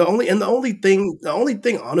them. I mean, the only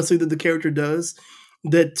thing honestly that the character does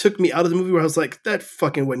that took me out of the movie where I was like, that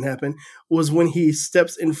fucking wouldn't happen, was when he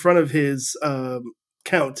steps in front of his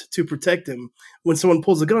count to protect him when someone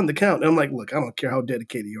pulls a gun on the count. And I'm like, look, I don't care how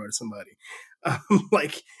dedicated you are to somebody.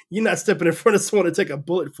 Like, you're not stepping in front of someone to take a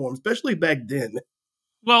bullet for him, especially back then.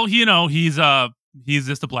 Well, you know, he's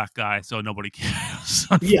just a black guy, so nobody cares,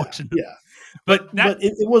 unfortunately. Yeah. But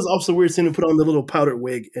it was also weird seeing him put on the little powdered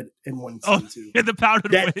wig in one scene too. Yeah, the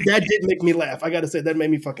powdered wig. That did make me laugh. I got to say, that made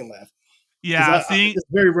me fucking laugh. Yeah, it's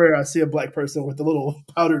very rare I see a black person with a little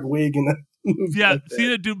powdered wig in a movie. Yeah, like see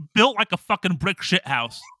the dude built like a fucking brick shit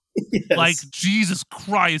house. Yes. Like, Jesus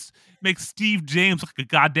Christ, makes Steve James look like a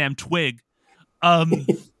goddamn twig.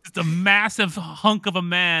 Just a massive hunk of a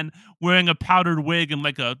man wearing a powdered wig and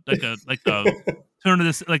like a turn of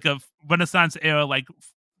this, like a Renaissance era like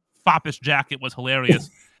foppish jacket was hilarious.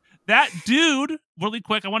 That dude, really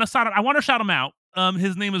quick, I want to shout him out.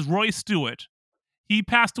 His name is Roy Stewart. He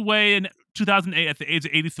passed away in 2008 at the age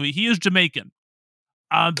of 83. He is Jamaican,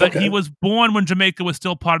 but he was born when Jamaica was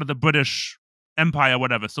still part of the British Empire, or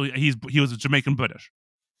whatever. So he was a Jamaican British,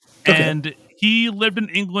 and he lived in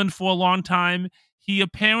England for a long time. He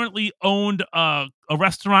apparently owned a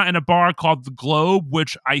restaurant and a bar called The Globe,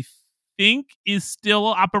 which I think is still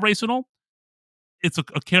operational. it's a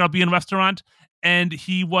Caribbean restaurant, and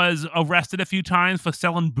he was arrested a few times for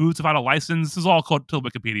selling booze without a license. This is all called to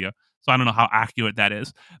Wikipedia, so I don't know how accurate that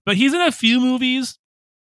is. But he's in a few movies.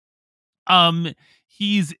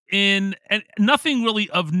 He's in and nothing really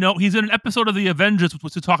of note. He's in an episode of The Avengers,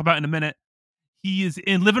 which we'll talk about in a minute. He is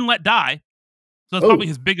in Live and Let Die, so that's probably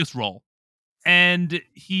his biggest role. And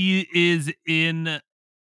he is in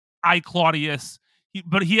I, Claudius.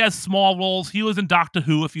 But he has small roles. He was in Doctor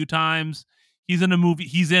Who a few times. He's in a movie.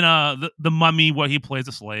 He's in the Mummy, where he plays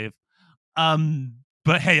a slave.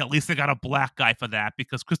 But hey, at least they got a black guy for that,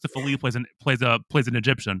 because Christopher Lee plays an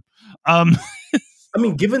Egyptian. I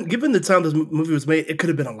mean, given the time this movie was made, it could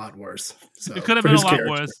have been a lot worse. So, it could have been a lot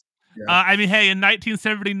worse. Yeah. I mean, hey, in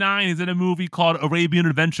 1979, he's in a movie called Arabian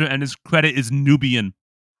Adventure, and his credit is Nubian.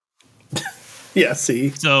 Yeah,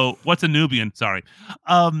 see. So, what's a Nubian? Sorry.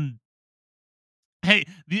 Hey,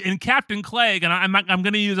 in Captain Clegg, and I'm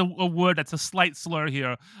going to use a word that's a slight slur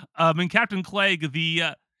here. In Captain Clegg,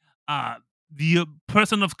 the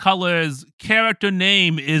person of color's character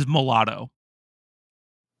name is Mulatto.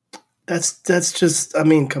 That's just, I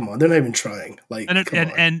mean, come on, they're not even trying. Like, and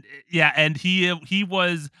he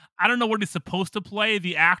was, I don't know what he's supposed to play.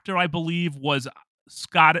 The actor, I believe, was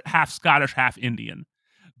half Scottish, half Indian.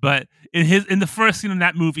 But in the first scene in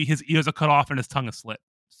that movie, his ears are cut off and his tongue is slit.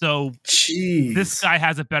 So this guy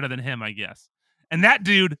has it better than him, I guess. And that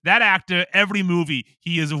dude, that actor, every movie,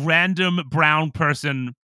 he is a random brown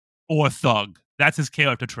person or thug. That's his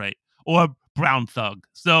character trait. Or brown thug.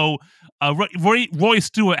 So Roy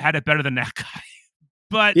Stewart had it better than that guy.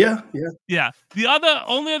 But yeah. The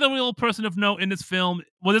only other real person of note in this film,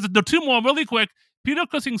 well, there's two more really quick. Peter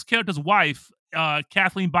Cushing's character's wife,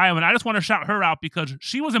 Kathleen Byron. I just want to shout her out because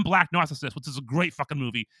she was in Black Narcissus, which is a great fucking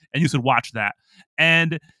movie, and you should watch that.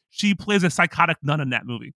 And she plays a psychotic nun in that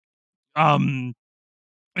movie. And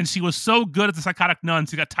she was so good as a psychotic nun,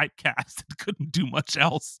 she got typecast and couldn't do much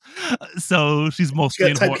else. So she's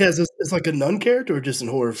mostly in horror. It's like a nun character, or just in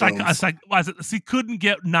horror films? She couldn't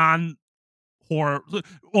get non-horror.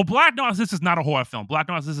 Well, Black Narcissus is not a horror film. Black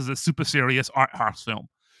Narcissus is a super serious art house film.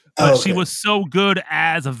 But she was so good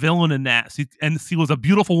as a villain in that. She was a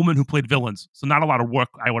beautiful woman who played villains. So not a lot of work,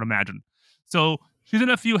 I would imagine. So she's in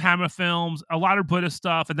a few Hammer films, a lot of British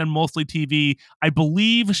stuff, and then mostly TV. I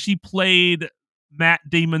believe she played Matt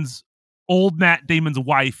Damon's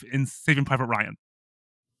wife in Saving Private Ryan.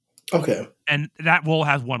 Okay. And that role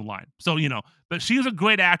has one line. So, but she's a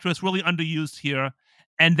great actress, really underused here.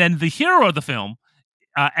 And then the hero of the film,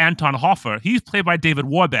 Anton Hoffer, he's played by David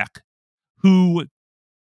Warbeck, who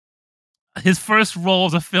his first role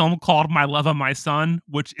is a film called My Lover, My Son,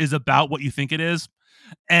 which is about what you think it is.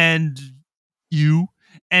 And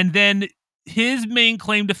then his main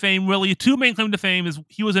claim to fame, really two main claim to fame, is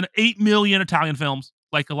he was in 8 million Italian films,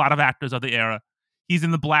 like a lot of actors of the era. He's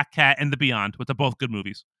in The Black Cat and The Beyond, which are both good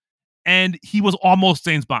movies. And he was almost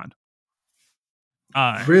James Bond.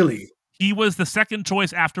 Really? He was the second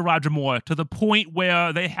choice after Roger Moore, to the point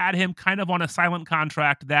where they had him kind of on a silent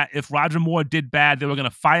contract that if Roger Moore did bad, they were going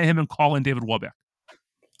to fire him and call in David Warbeck.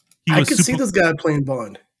 I could see this guy playing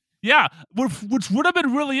Bond. Yeah, which would have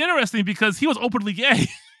been really interesting because he was openly gay.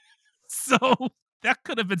 So that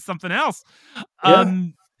could have been something else. Yeah.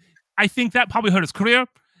 I think that probably hurt his career.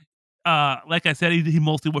 Like I said, he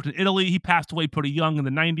mostly worked in Italy. He passed away pretty young in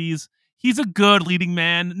the 90s. He's a good leading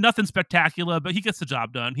man, nothing spectacular, but he gets the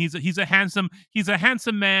job done. He's a handsome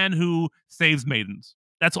man who saves maidens.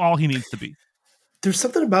 That's all he needs to be. There's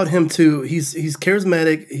something about him too. He's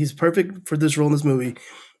charismatic. He's perfect for this role in this movie.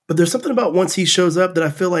 But there's something about once he shows up that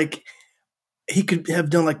I feel like he could have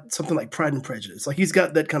done like something like Pride and Prejudice. Like he's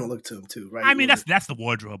got that kind of look to him too, right? I mean, that's the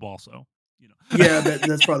wardrobe also. Yeah,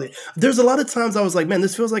 that's probably. There's a lot of times I was like, man,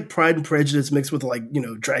 this feels like Pride and Prejudice mixed with like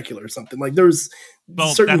Dracula or something. Like there's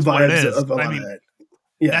certain vibes of a lot of that.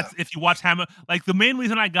 Yeah, that's if you watch Hammer. Like the main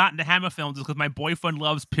reason I got into Hammer films is because my boyfriend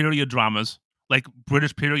loves period dramas, like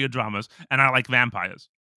British period dramas, and I like vampires.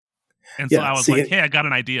 And so I was like, hey, I got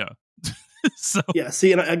an idea.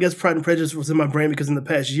 And I guess Pride and Prejudice was in my brain because in the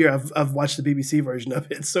past year I've watched the BBC version of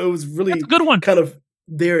it, so it was really a good one, kind of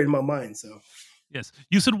there in my mind. So yes,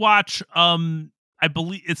 you should watch. I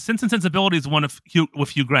believe it's Sense and Sensibility is one with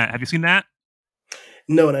Hugh Grant. Have you seen that?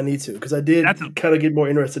 No, and I need to because I did kind of get more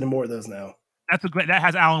interested in more of those now. That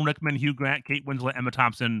has Alan Rickman, Hugh Grant, Kate Winslet, Emma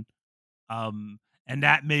Thompson, and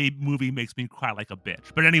that movie makes me cry like a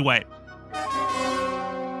bitch. But anyway.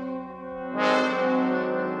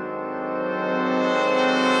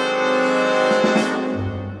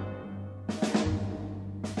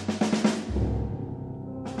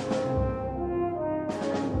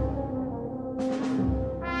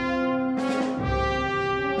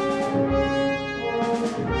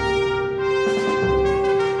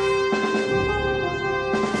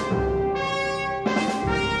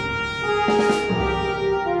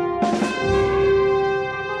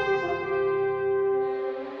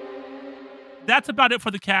 that's about it for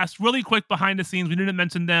the cast. Really quick behind the scenes. We didn't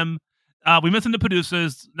mention them. We mentioned the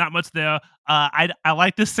producers. Not much there. I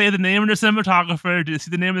like to say the name of the cinematographer. Did you see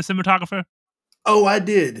the name of the cinematographer? Oh, I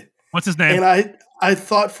did. What's his name? And I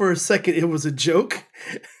thought for a second it was a joke.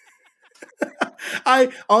 I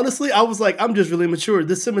was like, I'm just really mature.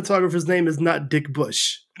 This cinematographer's name is not Dick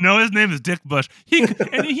Bush. No, his name is Dick Bush. He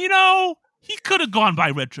could have gone by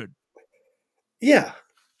Richard. Yeah.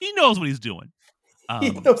 He knows what he's doing. He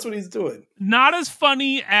knows what he's doing. Not as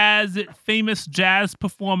funny as famous jazz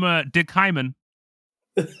performer Dick Hyman.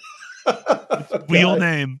 Real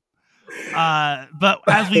name. But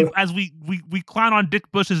as we clown on Dick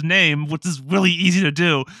Bush's name, which is really easy to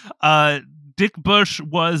do, Dick Bush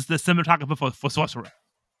was the cinematographer for Sorcerer.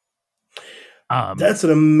 That's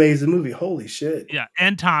an amazing movie. Holy shit. Yeah,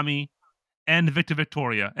 and Tommy, and Victor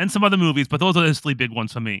Victoria, and some other movies, but those are the 3 big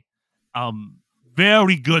ones for me.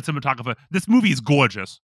 Very good cinematographer. This movie is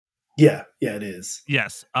gorgeous. Yeah, it is.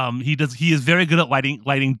 Yes. He is very good at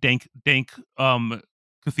lighting dank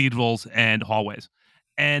cathedrals and hallways.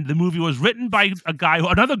 And the movie was written by a guy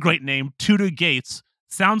another great name, Tudor Gates.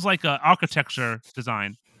 Sounds like an architecture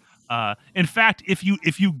design. In fact, if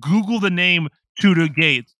you Google the name Tudor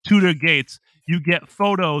Gates, you get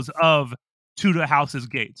photos of Tudor house's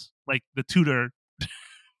gates, like the Tudor.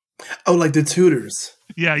 Oh, like the Tudors.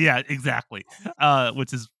 Yeah, exactly.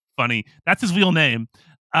 Which is funny. That's his real name.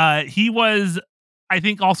 He was, I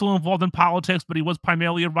think, also involved in politics, but he was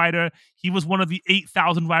primarily a writer. He was one of the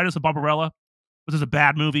 8,000 writers of Barbarella, which is a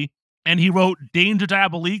bad movie. And he wrote Danger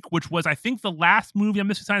Diabolique, which was, I think, the last movie on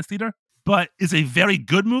Mystery Science Theater, but is a very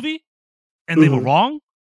good movie. And they were wrong.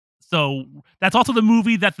 So that's also the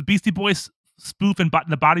movie that the Beastie Boys spoof in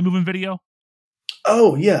the Body Moving video.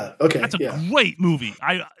 Oh, yeah. Okay. That's a great movie.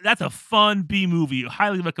 That's a fun B movie.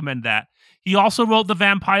 Highly recommend that. He also wrote The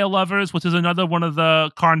Vampire Lovers, which is another one of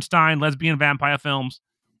the Karnstein lesbian vampire films.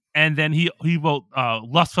 And then he wrote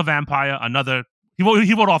Lust for Vampire, another. He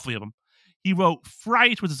wrote all 3 of them. He wrote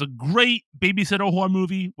Fright, which is a great babysitter horror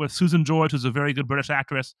movie with Susan George, who's a very good British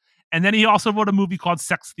actress. And then he also wrote a movie called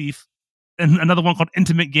Sex Thief, and another one called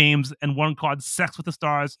Intimate Games, and one called Sex with the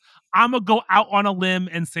Stars. I'm gonna go out on a limb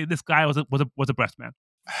and say this guy was a breast man.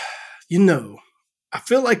 I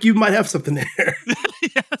feel like you might have something there.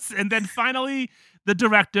 Yes, and then finally, the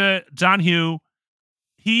director John Hughes,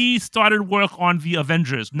 he started work on the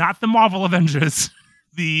Avengers, not the Marvel Avengers,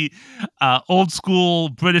 the old school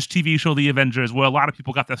British TV show, The Avengers, where a lot of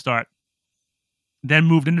people got their start. Then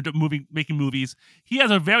moved into making movies. He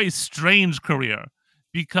has a very strange career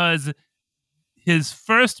because his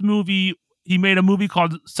first movie, he made a movie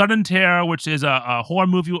called Sudden Terror, which is a horror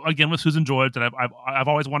movie, again, with Susan George that I've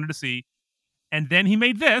always wanted to see. And then he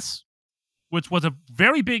made this, which was a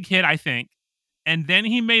very big hit, I think. And then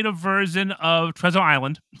he made a version of Treasure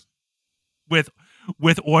Island with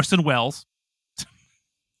Orson Welles.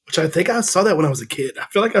 Which I think I saw that when I was a kid. I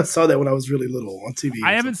feel like I saw that when I was really little on TV.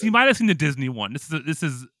 I haven't seen. You might have seen the Disney one. This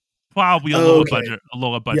is probably a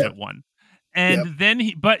lower budget one. And then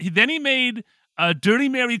he made Dirty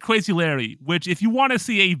Mary, Crazy Larry, which if you want to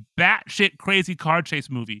see a batshit crazy car chase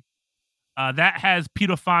movie, that has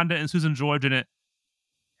Peter Fonda and Susan George in it.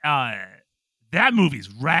 That movie's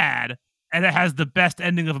rad, and it has the best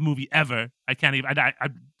ending of a movie ever. I can't even. I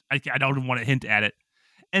don't even want to hint at it.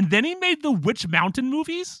 And then he made the Witch Mountain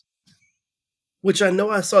movies, which I know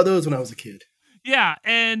I saw those when I was a kid. Yeah,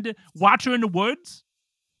 and Watcher in the Woods,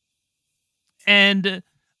 and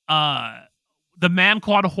the Man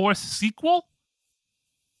Called Horse sequel,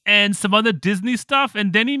 and some other Disney stuff.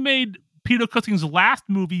 And then he made Peter Cushing's last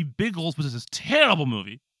movie, Biggles, which is this terrible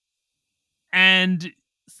movie. And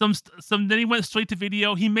then he went straight to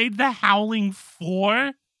video. He made The Howling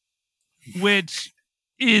 4, which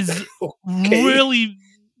is really,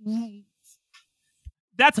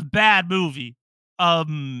 that's a bad movie.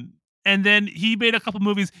 And then he made a couple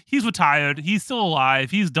movies. He's retired. He's still alive.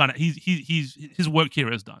 He's done it. He's his work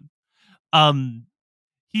here is done.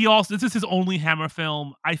 He also, this is his only Hammer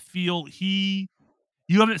film. I feel you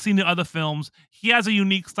haven't seen the other films. He has a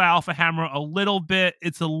unique style for Hammer a little bit.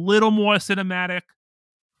 It's a little more cinematic.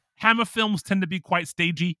 Hammer films tend to be quite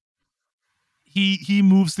stagey. He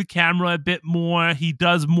moves the camera a bit more. He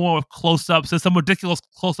does more of close-ups. There's some ridiculous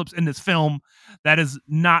close-ups in this film that is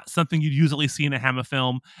not something you'd usually see in a Hammer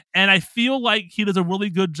film. And I feel like he does a really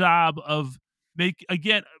good job of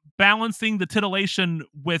balancing the titillation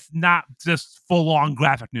with not just full-on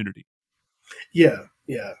graphic nudity. Yeah.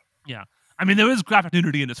 I mean, there is graphic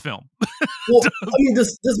nudity in this film. Well, I mean,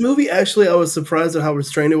 this movie, actually, I was surprised at how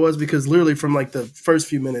restrained it was, because literally from like the first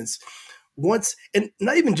few minutes, and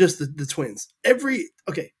not even just the twins, every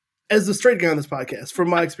as the straight guy on this podcast, from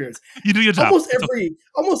my experience, you do your job. Almost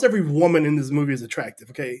every woman in this movie is attractive.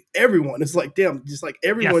 Okay, everyone. It's like damn, just like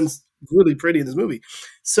everyone's really pretty in this movie.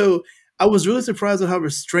 So I was really surprised at how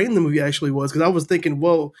restrained the movie actually was, because I was thinking,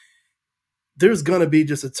 well, there's gonna be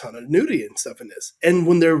just a ton of nudity and stuff in this, and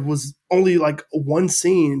when there was only like one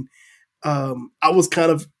scene, I was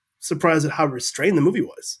kind of surprised at how restrained the movie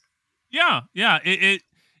was. Yeah. It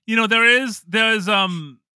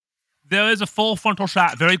there is a full frontal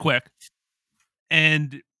shot very quick,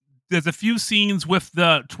 and there's a few scenes with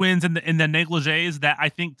the twins in the negligees that I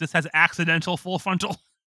think this has accidental full frontal.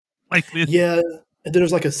 Like this. Yeah, and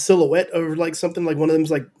there's like a silhouette or like something, like one of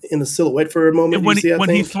them's like in a silhouette for a moment. When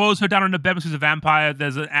he throws her down on the bed because she's a vampire,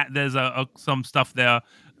 there's some stuff there.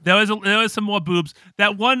 There is some more boobs.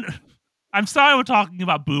 That one. I'm sorry we're talking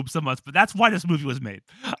about boobs so much, but that's why this movie was made.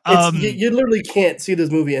 You literally can't see this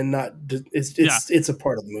movie and not. It's a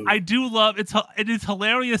part of the movie. I do love it. It is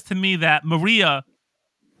hilarious to me that Maria,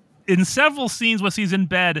 in several scenes where she's in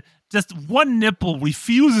bed, just one nipple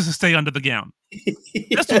refuses to stay under the gown.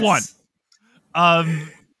 Yes. Just one. And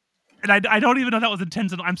I don't even know that was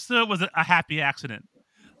intentional. I'm sure it was a happy accident.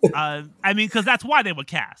 I mean, because that's why they were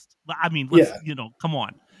cast. I mean, come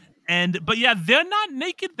on. But they're not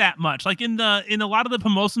naked that much. Like in a lot of the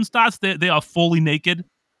promotion shots, they are fully naked,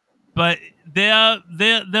 but they're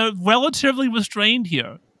relatively restrained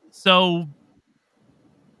here. So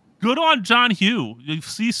good on John Hugh.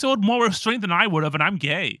 He showed more restraint than I would have, and I'm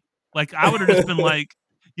gay. Like I would have just been like,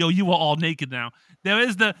 "Yo, you are all naked now."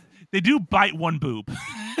 They do bite one boob.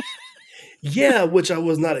 Yeah, which I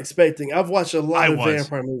was not expecting. I've watched a lot of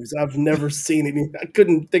vampire movies. I've never seen any. I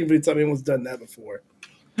couldn't think of any time anyone's done that before.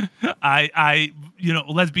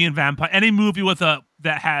 Lesbian vampire. Any movie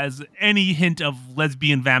that has any hint of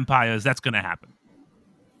lesbian vampires, that's going to happen.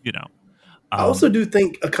 I also do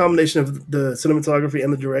think a combination of the cinematography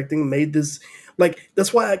and the directing made this, like,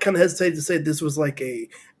 that's why I kind of hesitate to say this was like I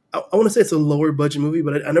want to say it's a lower budget movie,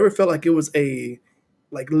 but I never felt like it was a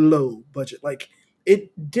low budget. Like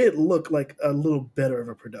it did look like a little better of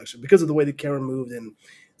a production because of the way the camera moved and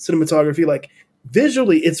cinematography. Like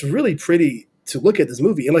visually, it's really pretty to look at this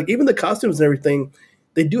movie, and like even the costumes and everything,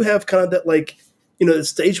 they do have kind of that the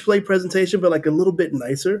stage play presentation, but like a little bit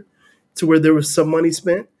nicer, to where there was some money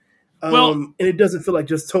spent. And it doesn't feel like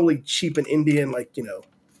just totally cheap and Indian,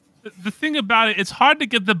 The thing about it's hard to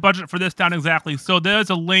get the budget for this down exactly. So there's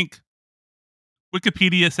a link.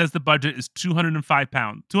 Wikipedia says the budget is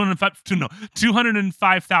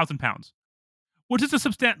 £205,000, which is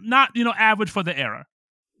a not average for the era.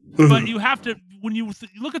 Mm-hmm. But you have to, when you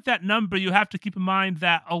look at that number, you have to keep in mind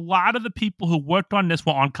that a lot of the people who worked on this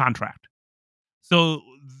were on contract. So,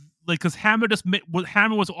 because Hammer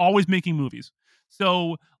was always making movies.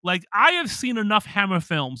 So, I have seen enough Hammer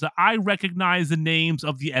films that I recognize the names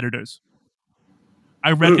of the editors.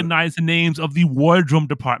 I recognize the names of the wardrobe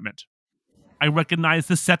department. I recognize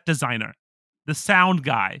the set designer, the sound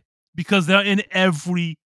guy, because they're in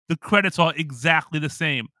the credits are exactly the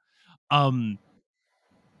same.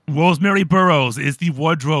 Rosemary Burrows is the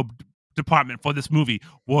wardrobe department for this movie.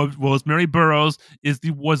 Rosemary Burrows did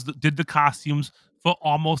the costumes for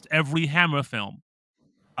almost every Hammer film.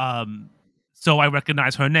 So I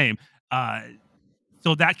recognize her name.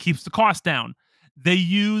 So that keeps the cost down. They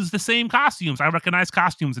use the same costumes. I recognize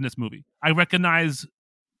costumes in this movie. I recognize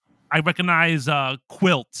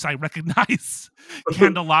quilts. I recognize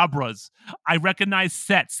candelabras. I recognize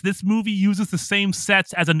sets. This movie uses the same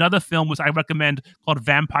sets as another film, which I recommend, called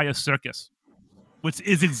Vampire Circus, which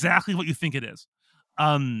is exactly what you think it is.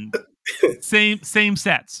 Same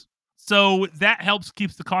sets. So that helps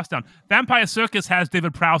keeps the cost down. Vampire Circus has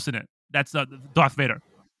David Prowse in it. That's Darth Vader.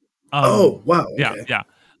 Oh, wow. Okay. Yeah.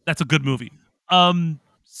 That's a good movie.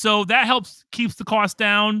 So that helps keeps the cost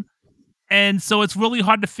down. And so it's really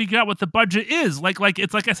hard to figure out what the budget is. Like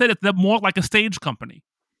it's like I said, it's more like a stage company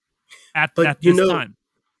at this time.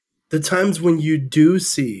 The times when you do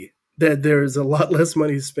see that there's a lot less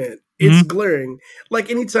money spent, it's glaring. Like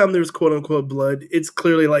anytime there's quote unquote blood, it's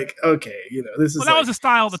clearly like, okay, this is. Well, that was the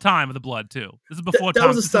style of the time of the blood too. This is before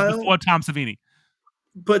Tom Savini.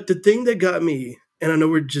 But the thing that got me, and I know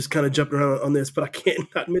we're just kind of jumping around on this, but I can't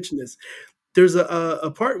not mention this. There's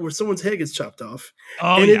a part where someone's head gets chopped off,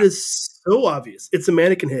 it is so obvious it's a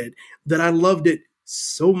mannequin head that I loved it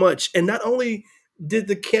so much. And not only did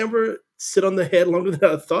the camera sit on the head longer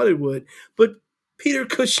than I thought it would, but Peter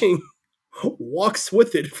Cushing walks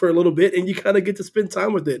with it for a little bit, and you kind of get to spend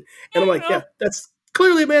time with it. And I'm like, yeah, that's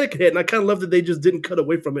clearly a mannequin head, and I kind of love that they just didn't cut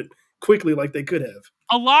away from it quickly like they could have.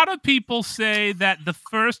 A lot of people say that the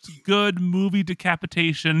first good movie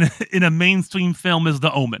decapitation in a mainstream film is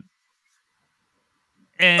The Omen.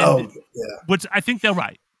 and which I think they're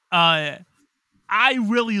right. I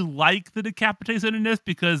really like the decapitation in this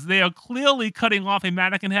because they are clearly cutting off a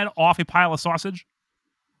mannequin head off a pile of sausage.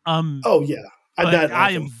 Oh yeah, I died laughing.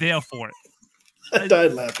 I am there for it. I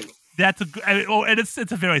died laughing. That's and it's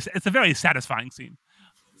a very satisfying scene.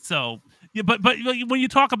 So yeah, but when you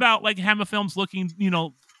talk about like Hammer films looking,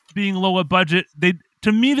 being lower budget,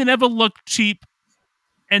 to me they never look cheap,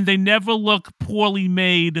 and they never look poorly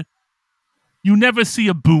made. You never see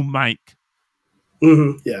a boom mic.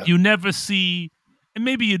 Mm-hmm, yeah. You never see, and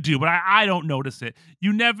maybe you do, but I don't notice it.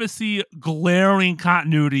 You never see glaring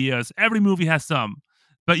continuity errors. Every movie has some,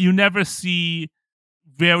 but you never see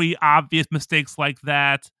very obvious mistakes like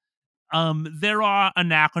that. There are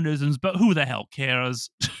anachronisms, but who the hell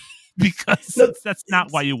cares? Because that's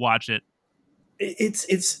not why you watch it.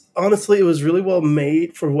 It's honestly, it was really well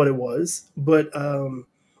made for what it was, but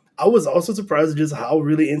I was also surprised at just how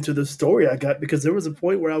really into the story I got, because there was a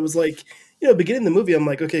point where I was like, beginning the movie, I'm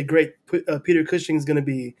like, okay, great, Peter Cushing is going to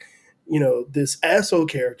be, this asshole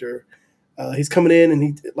character. He's coming in and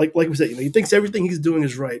he, like we said, he thinks everything he's doing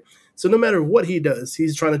is right. So no matter what he does,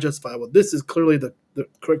 he's trying to justify, well, this is clearly the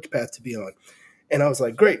correct path to be on. And I was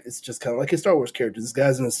like, great, it's just kind of like his Star Wars character. This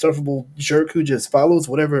guy's an insufferable jerk who just follows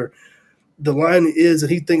whatever the line is that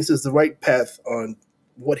he thinks is the right path on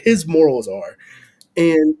what his morals are.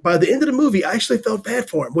 And by the end of the movie, I actually felt bad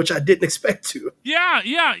for him, which I didn't expect to. Yeah.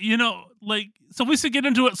 So we should get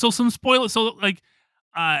into it. So some spoilers. So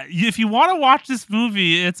if you want to watch this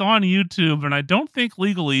movie, it's on YouTube, and I don't think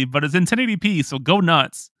legally, but it's in 1080p, so go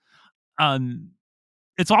nuts.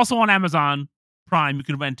 It's also on Amazon Prime. You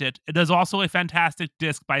can rent it. There's also a fantastic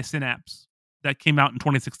disc by Synapse that came out in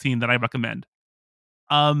 2016 that I recommend.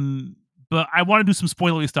 But I want to do some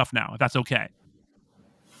spoilery stuff now, if that's okay.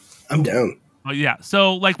 I'm down. Yeah.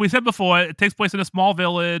 So, like we said before, it takes place in a small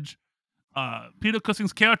village. Peter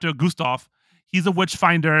Cushing's character, Gustav, he's a witch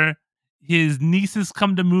finder. His nieces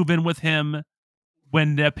come to move in with him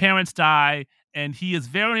when their parents die, and he is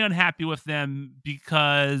very unhappy with them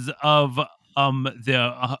because of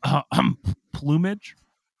their plumage,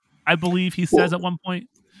 I believe he says at one point.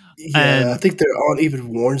 Yeah, I think their aunt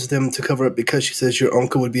even warns them to cover up because she says your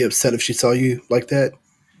uncle would be upset if she saw you like that.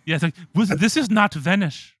 Yeah, it's like, this is not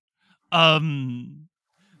Venice. But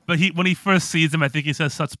when he first sees him, I think he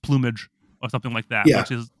says such plumage or something like that,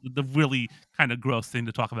 which is the really kind of gross thing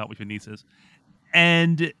to talk about with your nieces.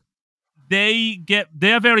 And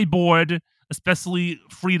they're very bored, especially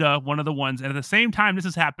Frida, one of the ones. And at the same time this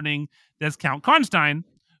is happening, there's Count Karnstein,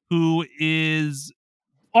 who is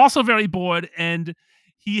also very bored, and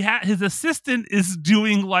his assistant is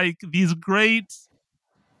doing like these great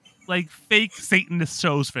like fake Satanist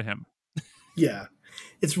shows for him. Yeah.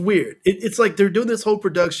 It's weird. It's like they're doing this whole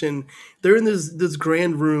production. They're in this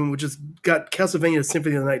grand room, which has got Castlevania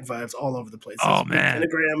Symphony of the Night vibes all over the place. Oh, man.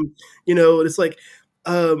 Pentagram, it's like,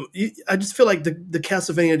 I just feel like the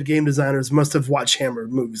Castlevania game designers must have watched Hammer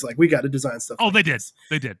movies. Like, we got to design stuff. Oh, like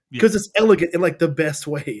they did. Because it's elegant in like the best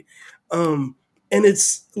way. And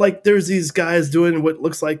it's like there's these guys doing what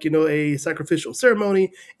looks like, a sacrificial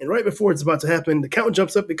ceremony. And right before it's about to happen, the Count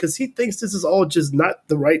jumps up because he thinks this is all just not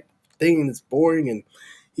the right thing, and it's boring, and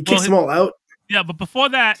he kicks them all out. Yeah, but before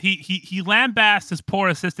that, he lambasts his poor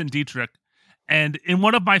assistant Dietrich. And in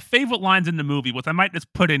one of my favorite lines in the movie, which I might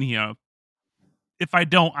just put in here, if I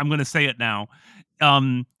don't, I'm going to say it now.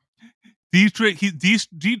 Dietrich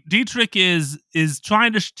is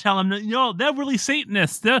trying to tell him that, they're really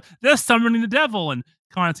Satanists. They're summoning the devil. And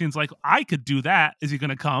Karnstein's like, I could do that. Is he going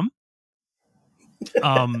to come?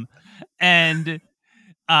 And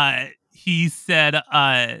he said,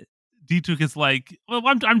 Dietrich is like, well,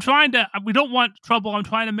 I'm trying to, we don't want trouble. I'm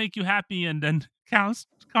trying to make you happy. And then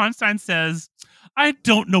Karnstein says, I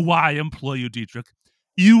don't know why I employ you, Dietrich.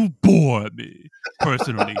 You bore me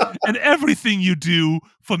personally, and everything you do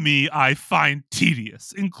for me I find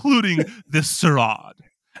tedious, including this charade.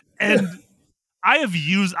 And I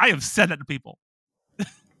have said that to people.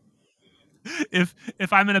 if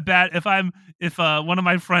one of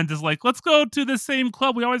my friends is like, let's go to the same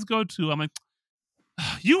club we always go to, I'm like,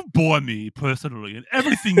 you bore me personally, and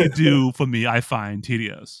everything you do for me I find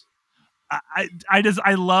tedious.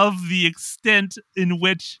 I love the extent in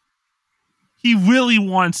which he really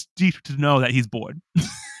wants Dietrich to know that he's bored.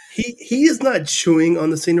 He is not chewing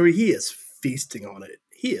on the scenery. He is feasting on it.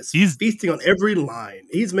 He's feasting on every line.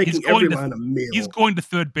 He's making every line a meal. He's going to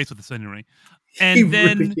third base with the scenery. And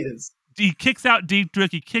then really is. He kicks out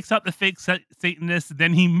Dietrich. He kicks out the fake Satanist.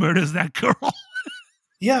 Then he murders that girl.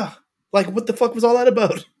 Yeah. Like, what the fuck was all that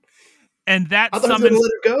about? And that I thought he was going to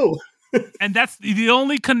let her go. And that's the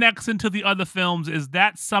only connection to the other films is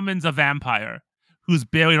that summons a vampire who's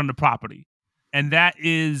buried on the property, and that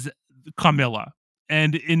is Carmilla.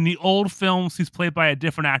 And in the old films, she's played by a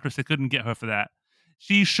different actress. They couldn't get her for that.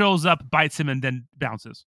 She shows up, bites him, and then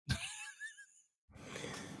bounces.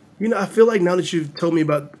 I feel like now that you've told me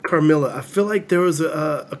about Carmilla, I feel like there was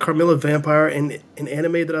a Carmilla vampire in an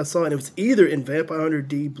anime that I saw, and it was either in Vampire Hunter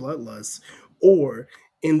D Bloodlust or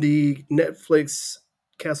in the Netflix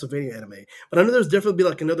Castlevania anime. But I know there's definitely be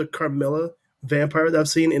like another Carmilla vampire that I've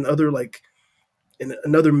seen in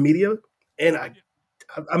another media, and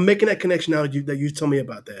I'm making that connection now that you told me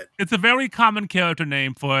about that. It's a very common character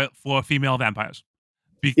name for female vampires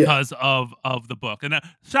because of the book. And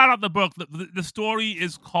shout out the book. The story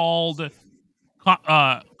is called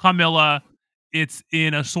Carmilla. It's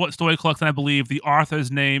in a short story collection, I believe. The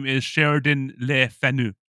author's name is Sheridan Le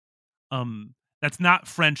Fanu. That's not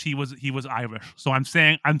French. He was Irish. So I'm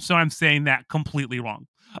saying that completely wrong.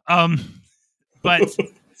 But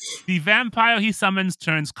the vampire he summons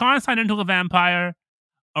turns Karnstein into a vampire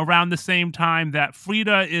around the same time that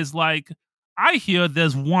Frida is like, I hear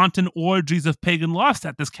there's wanton orgies of pagan lust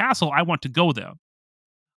at this castle. I want to go there.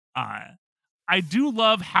 I do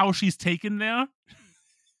love how she's taken there.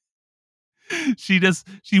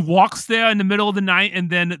 She walks there in the middle of the night, and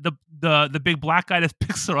then the big black guy just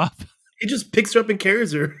picks her up. He just picks her up and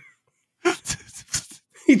carries her.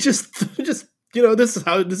 He just this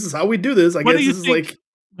is how we do this. I guess this is like.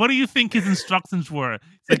 What do you think his instructions were?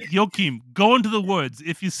 It's like, Joachim, go into the woods.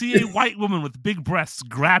 If you see a white woman with big breasts,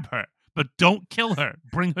 grab her, but don't kill her.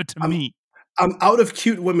 Bring her to me. I'm out of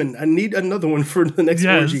cute women. I need another one for the next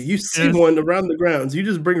orgy. You see one around the grounds, you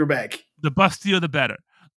just bring her back. The bustier, the better.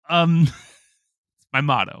 My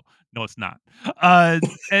motto. No, it's not. And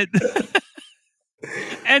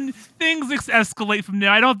things escalate from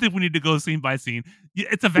there. I don't think we need to go scene by scene.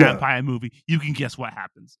 It's a vampire movie. You can guess what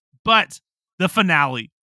happens. But the finale.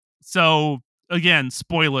 So again,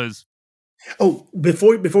 spoilers. Oh,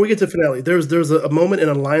 before we get to the finale, there's a moment in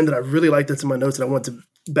a line that I really like that's in my notes that I want to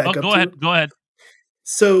back up. Go ahead.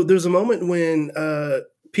 So there's a moment when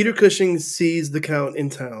Peter Cushing sees the Count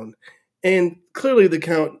in town, and clearly the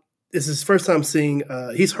Count is his first time seeing.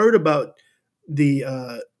 He's heard about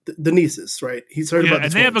the nieces, right? He's heard about,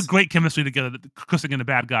 and they have a great chemistry together. Cushing and the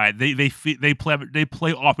bad guy, they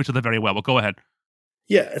play off each other very well. But go ahead.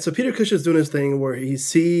 Yeah, and so Peter Cushing is doing his thing where he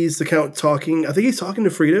sees the Count talking. I think he's talking to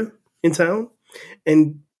Frida in town,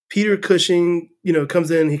 and Peter Cushing,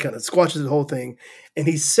 comes in. He kind of squashes the whole thing, and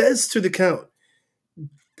he says to the Count,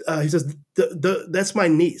 he says, "That's my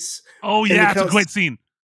niece." Oh yeah, it's a great scene.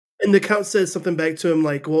 And the Count says something back to him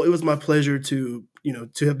like, "Well, it was my pleasure to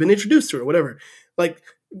have been introduced to her," or whatever. Like,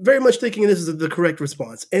 very much thinking this is the correct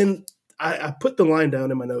response. And I put the line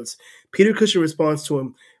down in my notes. Peter Cushing responds to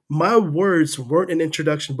him, "My words weren't an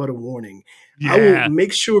introduction, but a warning. Yeah. I will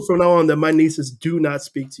make sure from now on that my nieces do not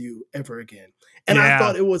speak to you ever again." And I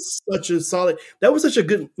thought it was such a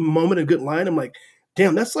good moment, a good line. I'm like,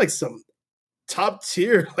 damn, that's like some top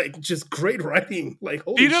tier, like just great writing. Like,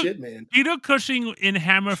 holy shit, man. Peter Cushing in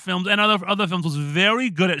Hammer films and other films was very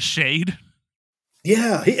good at shade.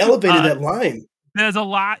 Yeah, he elevated that line. There's a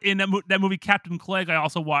lot in that movie, Captain Clegg, I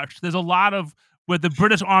also watched. There's a lot of where the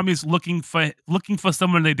British Army is looking for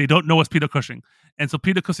someone they don't know as Peter Cushing. And so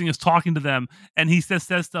Peter Cushing is talking to them, and he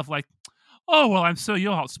says stuff like, "Oh, well, I'm sure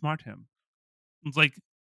you'll outsmart him." It's like,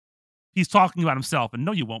 he's talking about himself, and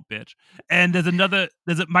no, you won't, bitch. And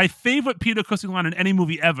there's my favorite Peter Cushing line in any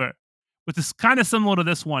movie ever, which is kind of similar to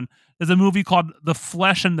this one. There's a movie called The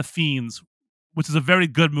Flesh and the Fiends, which is a very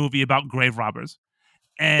good movie about grave robbers.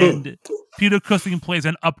 And Peter Cushing plays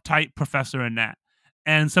an uptight professor in that.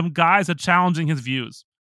 And some guys are challenging his views.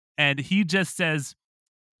 And he just says,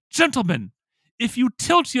 "Gentlemen, if you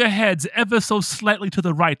tilt your heads ever so slightly to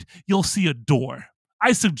the right, you'll see a door.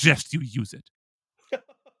 I suggest you use it."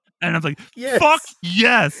 And I'm like, yes. Fuck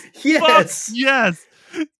yes. Yes. Fuck yes.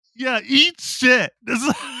 Yeah, eat shit.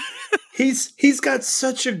 He's got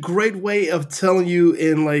such a great way of telling you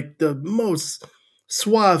in like the most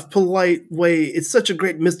suave, polite way. It's such a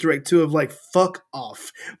great misdirect too of like, fuck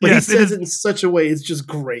off. But he says it in such a way, it's just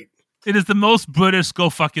great. It is the most British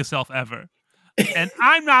go fuck yourself ever. And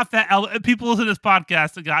I'm not that people listen to this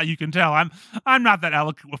podcast, God, you can tell I'm not that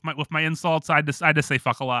eloquent with my insults. I just say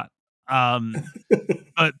fuck a lot.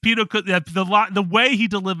 But Peter could the way he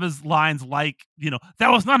delivers lines like,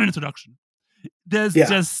 that was not an introduction. There's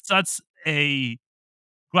just such a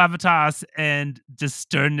gravitas and just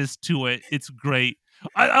sternness to it. It's great.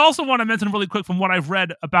 I also want to mention really quick from what I've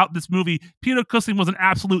read about this movie, Peter Cushing was an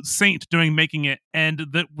absolute saint during making it, and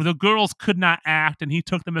the girls could not act, and he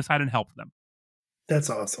took them aside and helped them. That's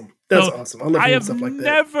awesome. That's awesome. I love hearing stuff like that.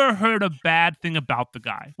 I have never heard a bad thing about the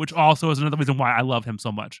guy, which also is another reason why I love him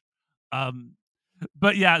so much.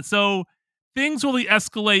 But yeah, so things really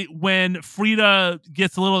escalate when Frida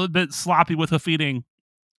gets a little bit sloppy with her feeding.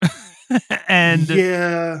 And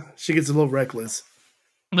yeah, she gets a little reckless.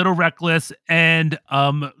 And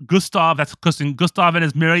Gustav, Gustav and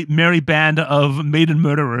his merry band of maiden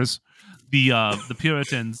murderers, the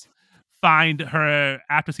Puritans, find her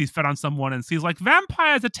after she's fed on someone, and she's like,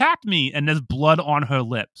 vampires attacked me, and there's blood on her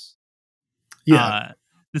lips. Yeah.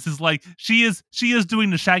 This is like she is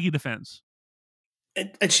doing the Shaggy defense.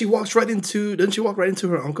 And she walks right into, doesn't she walk right into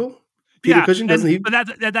her uncle? Peter Cushing, doesn't he? But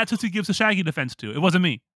that's who she gives the Shaggy defense to. It wasn't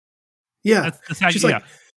me. Yeah.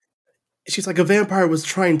 She's like, a vampire was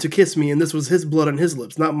trying to kiss me, and this was his blood on his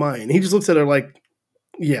lips, not mine. He just looks at her like,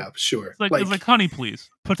 yeah, sure. It's like honey,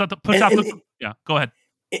 please. Yeah, go ahead.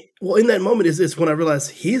 Well, in that moment is when I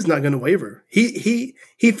realized he's not going to waver. He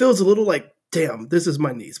feels a little like, damn, this is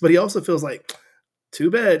my niece. But he also feels like, too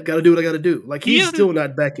bad, got to do what I got to do. Like, he's still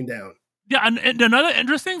not backing down. Yeah, and another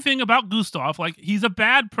interesting thing about Gustav, like, he's a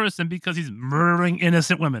bad person because he's murdering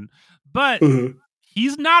innocent women. But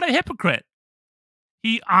he's not a hypocrite.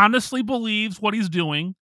 He honestly believes what he's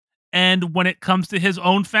doing. And when it comes to his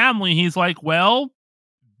own family, he's like, well,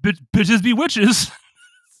 bitches be witches.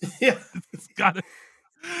 Yeah. It's got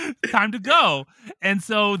time to go. And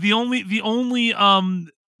so the only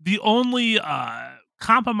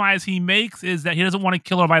compromise he makes is that he doesn't want to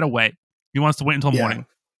kill her right away. He wants to wait until morning.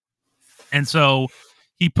 And so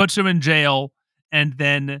he puts her in jail, and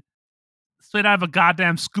then straight out of a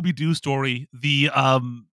goddamn Scooby-Doo story, the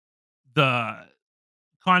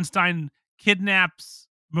Karnstein kidnaps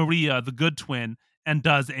Maria, the good twin, and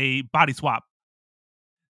does a body swap.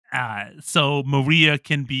 So Maria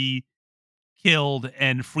can be killed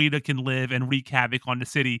and Frida can live and wreak havoc on the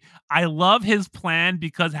city. I love his plan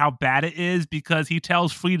because how bad it is, because he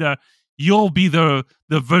tells Frida, you'll be the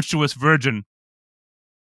virtuous virgin.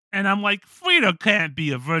 And I'm like, Frida can't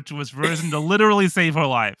be a virtuous virgin to literally save her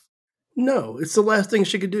life. No, it's the last thing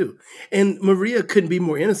she could do. And Maria couldn't be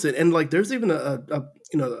more innocent. And like, there's even a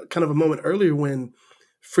kind of a moment earlier when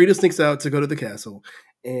Frida sneaks out to go to the castle.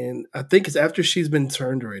 And I think it's after she's been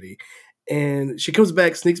turned already. And she comes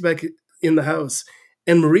back, sneaks back in the house.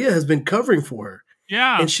 And Maria has been covering for her.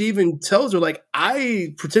 Yeah. And she even tells her, like,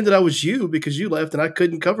 I pretended I was you because you left and I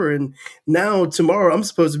couldn't cover. And now tomorrow I'm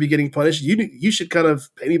supposed to be getting punished. You should kind of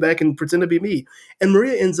pay me back and pretend to be me. And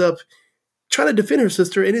Maria ends up trying to defend her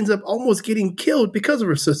sister and ends up almost getting killed because of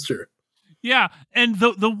her sister. Yeah. And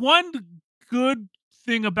the one good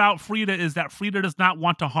thing about Frida is that Frida does not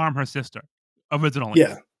want to harm her sister originally.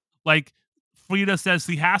 Yeah. Like, Frida says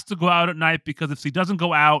she has to go out at night because if she doesn't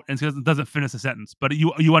go out, and she doesn't finish the sentence, but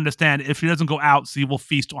you understand, if she doesn't go out, she will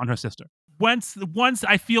feast on her sister. Once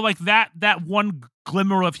I feel like that one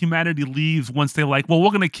glimmer of humanity leaves once they're like, well,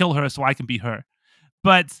 we're going to kill her so I can be her.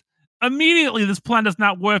 But immediately this plan does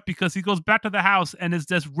not work because he goes back to the house and is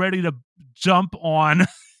just ready to jump on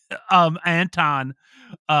Anton,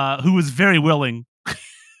 who is very willing.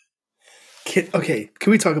 Can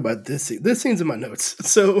we talk about this scene? This scene's in my notes.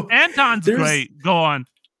 So Anton's great. Go on.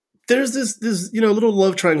 There's this little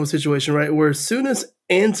love triangle situation, right? Where as soon as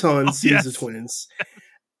Anton sees the twins,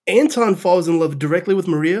 Anton falls in love directly with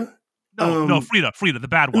Maria. No, Frida, the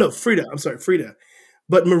bad one. No, Frida. I'm sorry, Frida.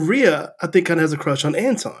 But Maria, I think, kind of has a crush on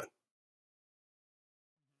Anton.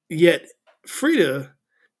 Yet Frida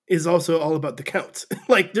is also all about the Count.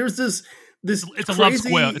 Like, there's this. It's a love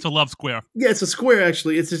square. It's a love square. Yeah, it's a square,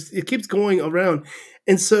 actually. It's just, it keeps going around.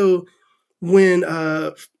 And so when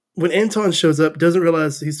Anton shows up, doesn't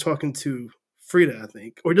realize he's talking to Frida, I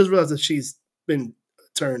think, or doesn't realize that she's been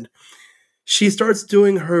turned. She starts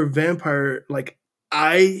doing her vampire, like,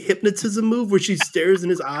 eye hypnotism move where she stares in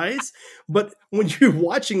his eyes. But when you're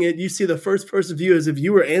watching it, you see the first person view as if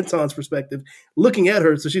you were Anton's perspective looking at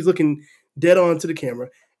her. So she's looking dead on to the camera.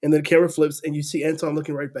 And then the camera flips and you see Anton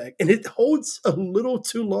looking right back. And it holds a little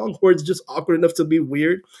too long where it's just awkward enough to be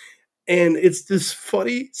weird. And it's this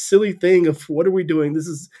funny, silly thing of, what are we doing?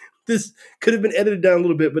 This could have been edited down a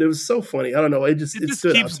little bit, but it was so funny. I don't know. It just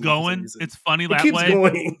keeps going. It's funny that way.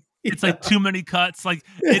 Going. It's like too many cuts. Like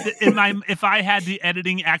if I had the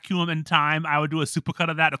editing acumen and time, I would do a supercut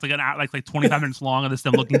of that. It's like an hour, like 25 minutes long of this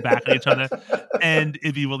them looking back at each other, and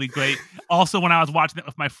it'd be really great. Also, when I was watching it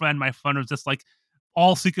with my friend was just like,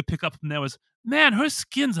 all she could pick up from there was, man, her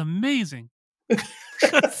skin's amazing.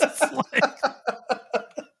 It's like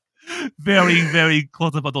very, very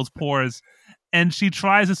close up on those pores. And she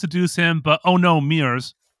tries to seduce him, but oh no,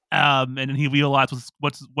 mirrors. And then he realizes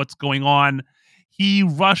what's going on. he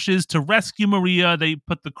rushes to rescue Maria. They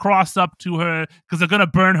put the cross up to her because they're gonna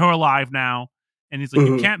burn her alive now. And he's like,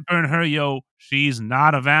 you can't burn her, yo. She's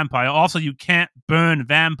not a vampire. Also, you can't burn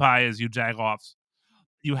vampires, you jagoffs.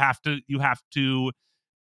 You have to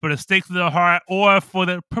put a stake through their heart, or for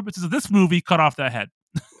the purposes of this movie, cut off their head.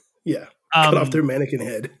 Yeah. Cut off their mannequin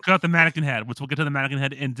head. Cut off the mannequin head, which we'll get to the mannequin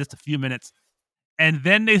head in just a few minutes. And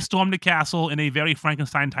then they storm the castle in a very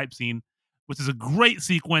Frankenstein type scene, which is a great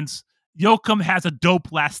sequence. Joachim has a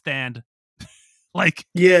dope last stand.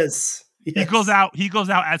 Yes. He goes out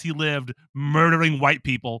as he lived, murdering white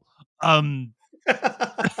people. Was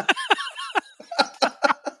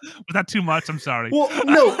that too much? I'm sorry. Well,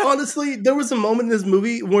 no, honestly, there was a moment in this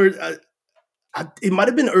movie where it might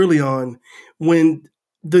have been early on when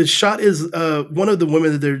the shot is one of the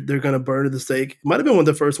women that they're going to burn at the stake. It might have been one of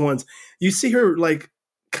the first ones. You see her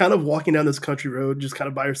kind of walking down this country road, just kind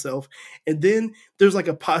of by herself. And then there's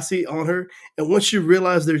a posse on her. And once she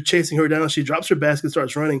realizes they're chasing her down, she drops her basket,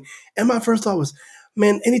 starts running. And my first thought was,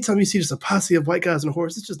 man, anytime you see just a posse of white guys on a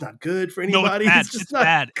horse, it's just not good for anybody. No, it's just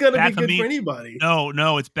not going to be good for anybody.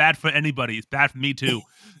 No, it's bad for anybody. It's bad for me too.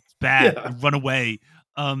 It's bad. Yeah. Run away.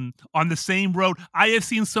 On the same road. I have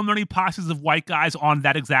seen so many posses of white guys on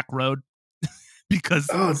that exact road. Because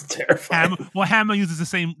it's terrifying. Hammer uses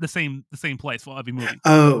the same place for every movie.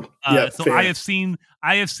 So fair. I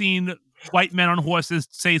have seen white men on horses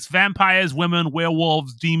chase vampires, women,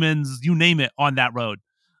 werewolves, demons, you name it, on that road.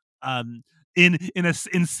 In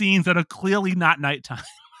scenes that are clearly not nighttime.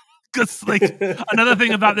 Because another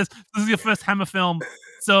thing about this is your first Hammer film,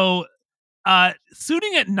 so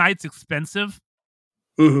shooting at night's expensive,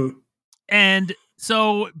 and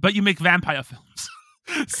so but you make vampire films,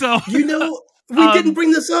 so we didn't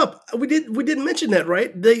bring this up. We didn't mention that,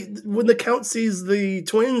 right? When the Count sees the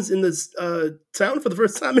twins in this town for the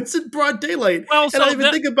first time, it's in broad daylight. Well, and I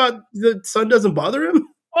even think about the sun doesn't bother him.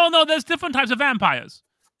 Well, no, there's different types of vampires,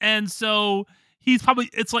 and so he's probably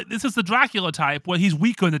this is the Dracula type where he's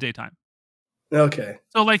weaker in the daytime. Okay,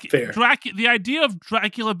 so fair. The idea of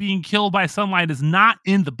Dracula being killed by sunlight is not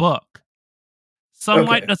in the book.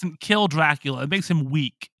 Sunlight doesn't kill Dracula; it makes him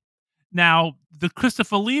weak. Now, the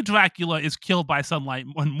Christopher Lee Dracula is killed by sunlight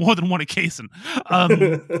on more than one occasion.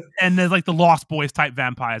 And there's the Lost Boys type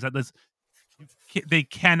vampires. They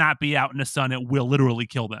cannot be out in the sun. It will literally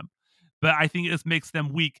kill them. But I think it just makes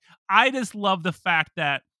them weak. I just love the fact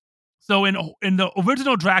that, so in the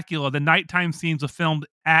original Dracula, the nighttime scenes are filmed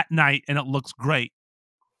at night and it looks great.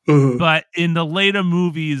 But in the later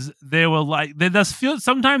movies, they were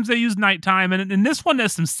sometimes they use nighttime, and in this one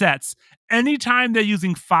there's some sets. Anytime they're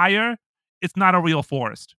using fire, it's not a real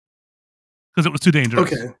forest because it was too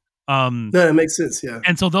dangerous. Okay, no, that makes sense. Yeah,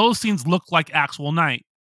 and so those scenes look like actual night,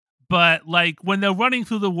 but when they're running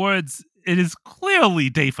through the woods, it is clearly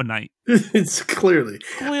day for night. It's clearly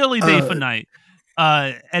day for night,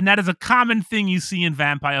 and that is a common thing you see in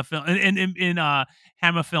vampire film in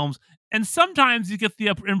Hammer films. And sometimes you get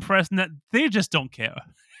the impression that they just don't care.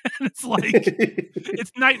 It's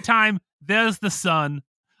it's nighttime. There's the sun.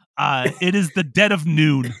 It is the dead of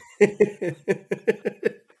noon.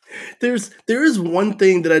 There is one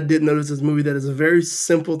thing that I did notice in this movie that is a very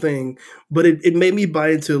simple thing, but it made me buy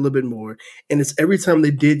into it a little bit more. And it's every time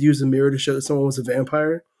they did use a mirror to show that someone was a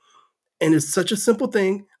vampire. And it's such a simple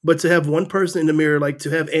thing, but to have one person in the mirror, to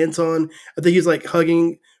have Anton, I think he's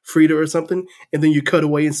hugging Frida or something, and then you cut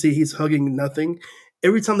away and see he's hugging nothing.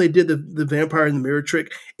 Every time they did the vampire in the mirror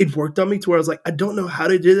trick, it worked on me to where I was I don't know how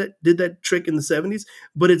they did that trick in the 70s,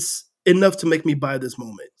 but it's enough to make me buy this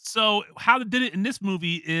moment. So how they did it in this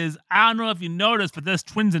movie is, I don't know if you noticed, but there's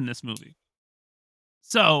twins in this movie.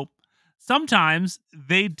 So sometimes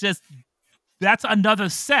that's another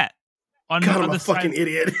set. God, I'm a fucking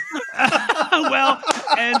idiot. Well,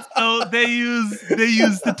 and so they use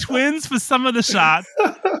the twins for some of the shots,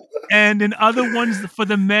 and in other ones for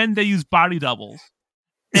the men they use body doubles.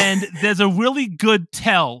 And there's a really good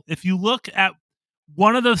tell if you look at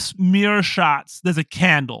one of the mirror shots. There's a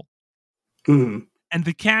candle, and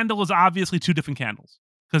the candle is obviously two different candles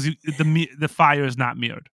because the fire is not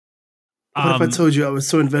mirrored. What if I told you I was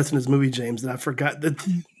so invested in this movie, James, that I forgot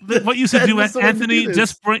that what you should do, Anthony?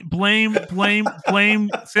 Just blame.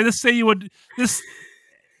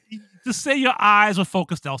 Say your eyes were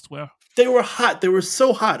focused elsewhere. They were hot. They were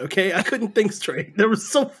so hot. Okay, I couldn't think straight. They're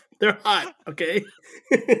hot. Okay,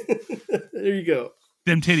 there you go.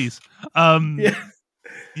 Them titties. Yeah.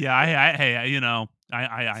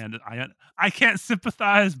 I can't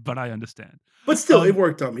sympathize, but I understand. But still, it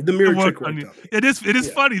worked on me. The mirror trick worked on me. It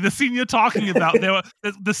is funny. The scene you're talking about,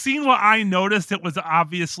 the scene where I noticed it was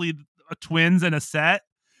obviously twins in a set.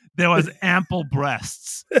 there was ample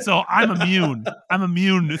breasts. So I'm immune. I'm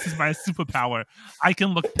immune. This is my superpower. I can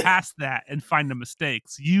look past that and find the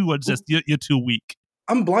mistakes. You are just, you're too weak.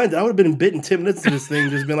 I'm blind. I would have been bitten 10 minutes of this thing,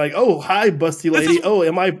 just been like, oh, hi, busty lady. Oh,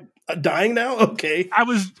 am I dying now? Okay. I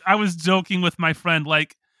was joking with my friend,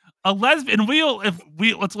 like, a lesbian, I'm going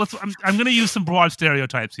to use some broad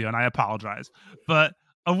stereotypes here, and I apologize, but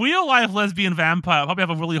a real life lesbian vampire probably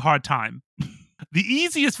have a really hard time. The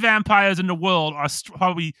easiest vampires in the world are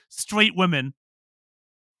probably straight women.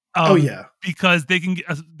 Oh yeah, because they can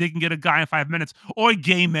get a guy in 5 minutes, or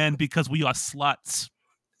gay men because we are sluts.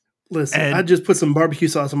 Listen, I just put some barbecue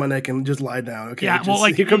sauce on my neck and just lie down. Okay, yeah. Well,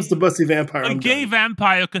 like here comes the busty vampire. A gay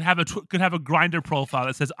vampire could have a Grindr profile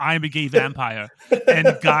that says "I'm a gay vampire,"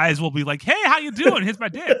 and guys will be like, "Hey, how you doing? Here's my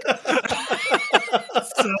dick."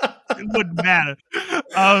 So it wouldn't matter.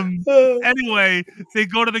 Anyway, they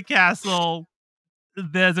go to the castle.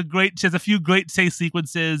 There's a few great chase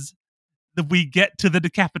sequences. We get to the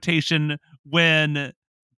decapitation when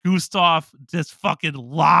Gustav just fucking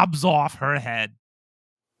lobs off her head.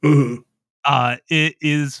 Mm-hmm. It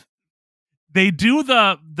is. They do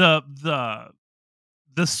the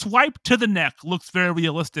swipe to the neck looks very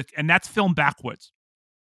realistic, and that's filmed backwards.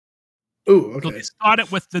 Ooh, okay. So they start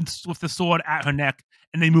it with the sword at her neck,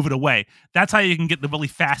 and they move it away. That's how you can get the really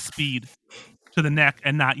fast speed to the neck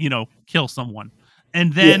and not, kill someone.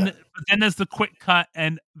 And then there's the quick cut,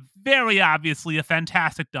 and very obviously a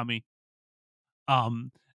fantastic dummy.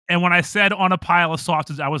 And when I said on a pile of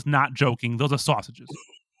sausages, I was not joking. Those are sausages.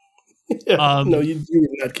 No, you're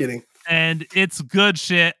not kidding. And it's good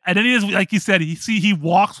shit. And then he is, like you said, he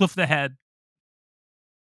walks with the head,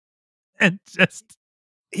 and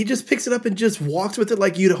he just picks it up and just walks with it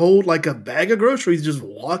like you'd hold like a bag of groceries, just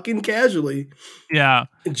walking casually. Yeah,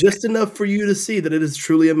 just enough for you to see that it is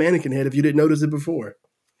truly a mannequin head if you didn't notice it before.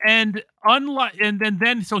 And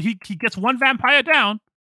then so he gets one vampire down,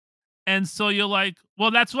 and so you're like,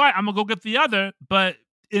 well, that's right. I'm gonna go get the other, but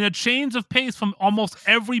in a change of pace from almost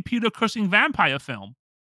every Peter Cushing vampire film,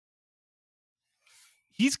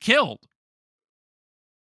 he's killed.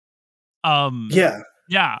 Yeah.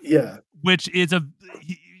 Which is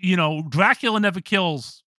Dracula never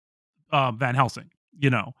kills Van Helsing,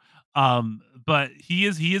 but he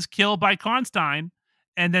is killed by Karnstein,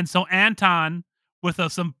 and then so Anton with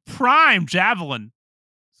some prime javelin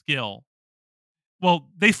skill. Well,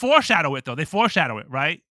 they foreshadow it though. They foreshadow it,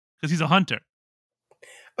 right? Because he's a hunter.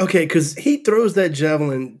 Okay, because he throws that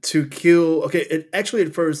javelin to kill. Okay, actually,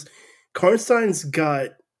 at first, Karnstein's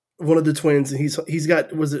got one of the twins, and he's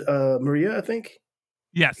got, was it Maria? I think.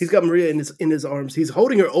 Yes, he's got Maria in his arms. He's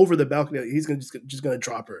holding her over the balcony. He's just gonna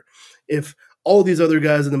drop her if all these other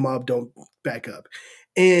guys in the mob don't back up.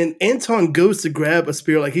 And Anton goes to grab a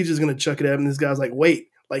spear, like he's just gonna chuck it at him. And this guy's like, "Wait,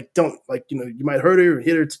 like don't, like you might hurt her or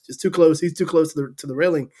hit her. It's too close. He's too close to the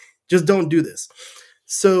railing. Just don't do this."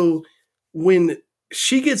 So when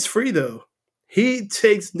she gets free, though, he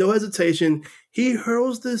takes no hesitation. He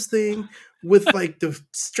hurls this thing with like the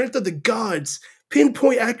strength of the gods,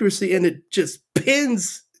 pinpoint accuracy, and it just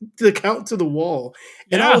pins the count to the wall.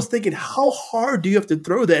 And I was thinking, how hard do you have to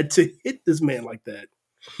throw that to hit this man like that?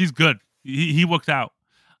 He's good. He worked out.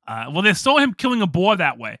 Well, they saw him killing a boar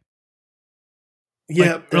that way.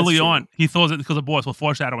 Yeah, like early on, he throws it because of boar, so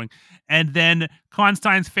foreshadowing. And then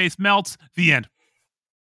Karnstein's face melts. The end.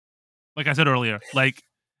 Like I said earlier, they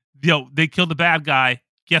killed the bad guy.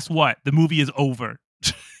 Guess what? The movie is over.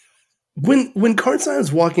 When Karnstein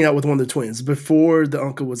was walking out with one of the twins before the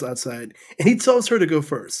uncle was outside, and he tells her to go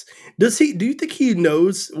first, do you think he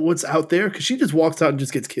knows what's out there? Because she just walks out and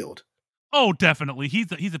just gets killed. Oh, definitely.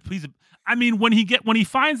 He's a. I mean, when he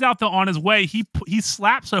finds out they're on his way, he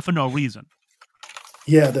slaps her for no reason.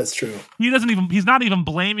 Yeah, that's true. He's not even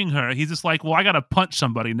blaming her. He's just like, well, I gotta punch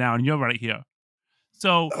somebody now, and you're right here.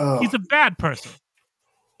 So he's a bad person.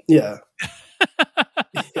 Yeah.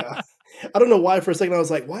 Yeah. I don't know why for a second I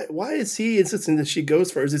was like, why is he insisting that she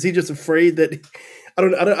goes first? Is he just afraid that I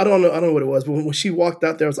don't know what it was, but when she walked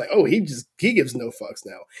out there, I was like, oh, he gives no fucks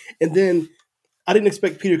now. And then I didn't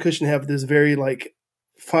expect Peter Cushing to have this very like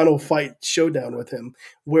final fight showdown with him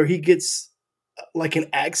where he gets like an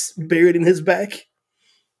axe buried in his back.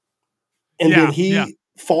 And then he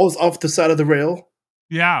falls off the side of the rail.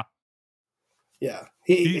 Yeah. Yeah.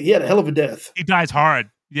 He had a hell of a death. He dies hard.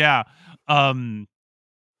 Yeah.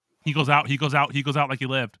 He goes out like he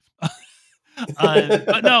lived.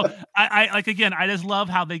 But no, I just love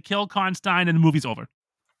how they kill Karnstein and the movie's over.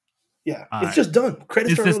 Yeah. It's just done.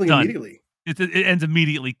 Credits start rolling immediately. It ends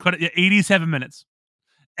immediately. 87 minutes.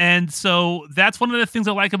 And so that's one of the things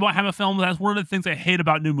I like about Hammer films. That's one of the things I hate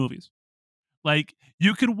about new movies. Like,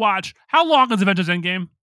 you could watch, how long is Avengers Endgame?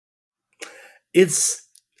 It's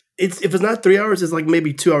if it's not 3 hours, it's like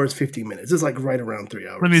maybe 2 hours 15 minutes. It's like right around 3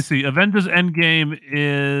 hours. Let me see. Avengers Endgame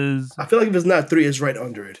is. I feel like if it's not 3, it's right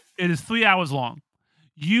under it. It is 3 hours long.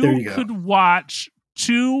 You could watch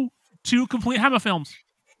two complete Hammer films,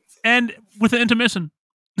 and with an intermission.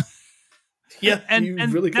 Yeah,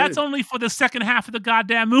 and really that's only for the second half of the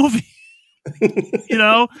goddamn movie. You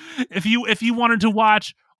know, if you wanted to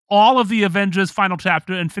watch all of the Avengers Final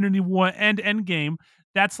Chapter, Infinity War, and Endgame,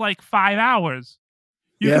 that's like 5 hours.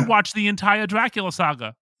 You can watch the entire Dracula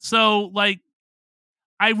saga. So, like,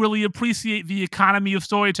 I really appreciate the economy of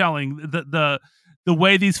storytelling. The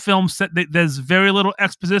way these films set. There's very little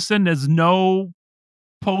exposition. There's no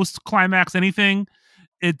post climax anything.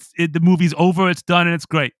 The movie's over. It's done, and it's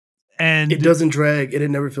great. And it doesn't drag, and it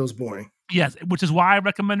never feels boring. Yes, which is why I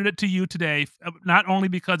recommended it to you today. Not only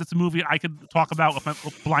because it's a movie I could talk about if I'm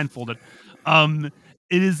blindfolded. It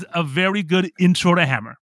is a very good intro to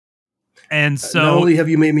Hammer. And so, not only have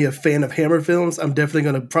you made me a fan of Hammer films, I'm definitely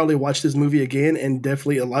going to probably watch this movie again, and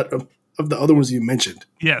definitely a lot of the other ones you mentioned.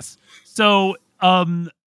 Yes. So,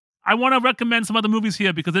 I want to recommend some other movies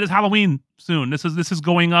here because it is Halloween soon. This is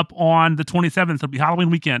going up on the 27th. It'll be Halloween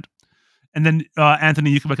weekend. And then,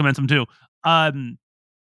 Anthony, you can recommend some too. I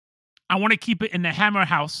want to keep it in the Hammer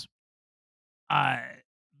house.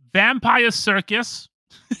 Vampire Circus.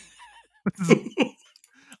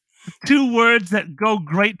 2 words that go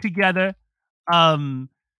great together.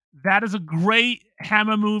 That is a great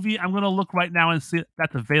Hammer movie. I'm going to look right now and see if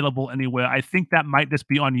that's available anywhere. I think that might just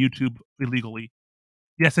be on YouTube illegally.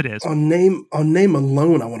 Yes, it is. On name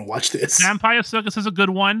alone, I want to watch this. Vampire Circus is a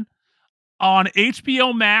good one. On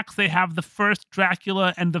HBO Max, they have the first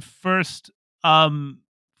Dracula and the first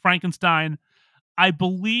Frankenstein. I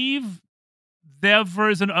believe their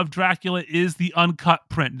version of Dracula is the uncut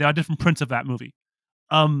print. There are different prints of that movie.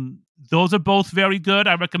 Those are both very good.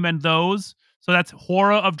 I recommend those. So that's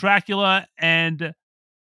Horror of Dracula and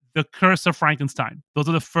The Curse of Frankenstein. Those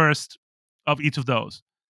are the first of each of those.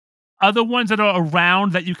 Other ones that are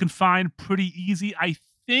around that you can find pretty easy, I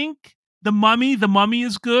think The Mummy. The Mummy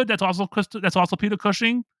is good. That's also Peter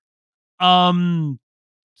Cushing. Let me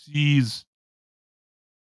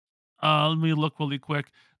look really quick.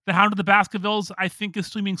 The Hound of the Baskervilles, I think, is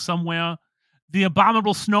streaming somewhere. The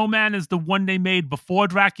Abominable Snowman is the one they made before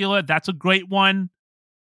Dracula. That's a great one.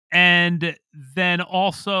 And then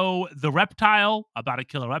also The Reptile, about a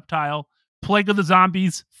killer reptile. Plague of the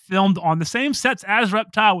Zombies, filmed on the same sets as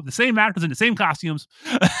Reptile with the same actors in the same costumes.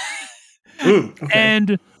 Okay.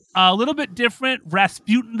 And a little bit different,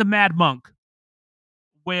 Rasputin the Mad Monk,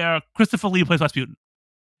 where Christopher Lee plays Rasputin.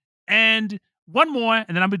 And one more,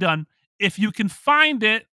 and then I'll be done. If you can find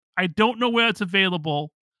it, I don't know where it's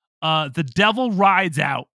available. The Devil Rides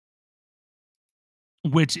Out,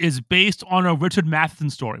 which is based on a Richard Matheson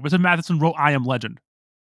story. Richard Matheson wrote I Am Legend.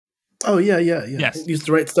 Oh, yeah. Yes. He used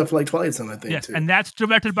to write stuff like Twilight Zone, I think, yes, too. And that's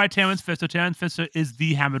directed by Terrence Fisher. Terrence Fisher is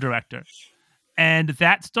the Hammer director. And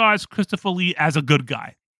that stars Christopher Lee as a good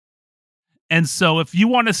guy. And so if you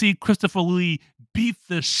want to see Christopher Lee beat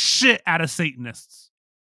the shit out of Satanists,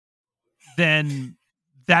 then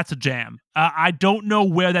that's a jam. I don't know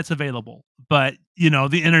where that's available, but,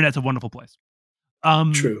 the internet's a wonderful place.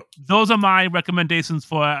 True. Those are my recommendations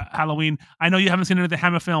for Halloween. I know you haven't seen any of the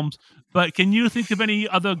Hammer films, but can you think of any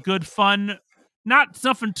other good, fun, not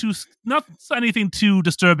anything too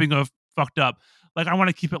disturbing or fucked up? Like, I want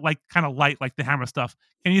to keep it like kind of light, like the Hammer stuff.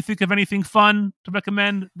 Can you think of anything fun to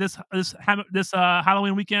recommend this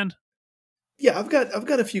Halloween weekend? Yeah, I've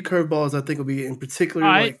got a few curveballs I think will be in particular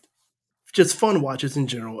like just fun watches in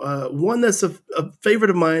general. One that's a favorite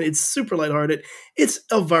of mine. It's super lighthearted. It's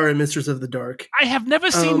Elvira, Mistress of the Dark. I have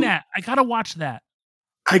never seen that. I gotta watch that.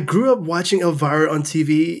 I grew up watching Elvira on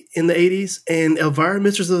TV in the 80s, and Elvira,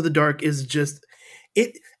 Mistress of the Dark is just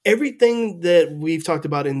it. Everything that we've talked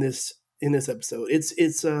about in this episode.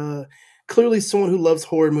 It's clearly someone who loves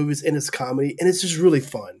horror movies and it's comedy, and it's just really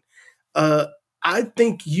fun. I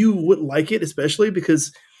think you would like it, especially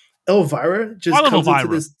because Elvira just comes into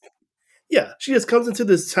this. Yeah, she just comes into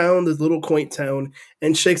this town, this little quaint town,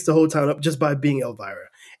 and shakes the whole town up just by being Elvira.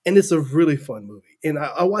 And it's a really fun movie. And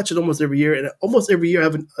I watch it almost every year. And almost every year I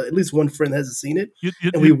have at least one friend that hasn't seen it,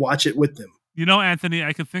 and we watch it with them. Anthony,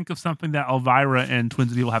 I could think of something that Elvira and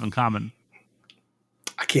Twins of Evil have in common.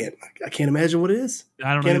 I can't imagine what it is.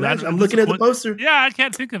 I don't know. I'm looking at the poster. Yeah, I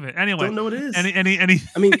can't think of it. Anyway. Don't know what it is. Any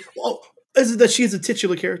I mean, is it that she's a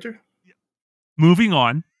titular character? Moving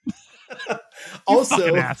on. Also,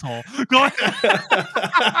 fucking asshole. Go ahead.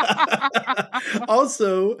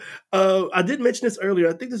 Also, I did mention this earlier.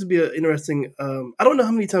 I think this would be an interesting. I don't know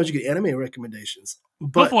how many times you get anime recommendations,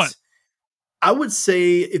 but go for it. I would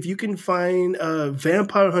say if you can find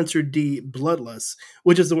Vampire Hunter D Bloodlust,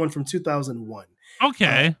 which is the one from 2001.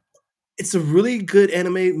 Okay. It's a really good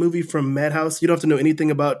anime movie from Madhouse. You don't have to know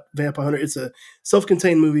anything about Vampire Hunter. It's a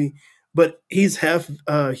self-contained movie, but he's half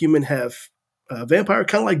human, half vampire,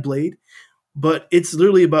 kind of like Blade. But it's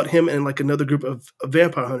literally about him and like another group of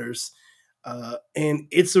vampire hunters. And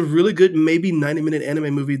it's a really good, maybe 90-minute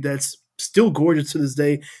anime movie that's still gorgeous to this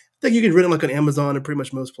day. I think you can rent it like on Amazon and pretty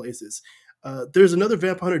much most places. There's another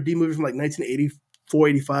Vampire Hunter D movie from like 1984,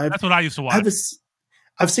 85. That's what I used to watch.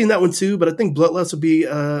 I've seen that one too, but I think Bloodlust would be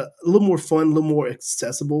a little more fun, a little more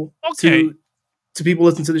accessible to people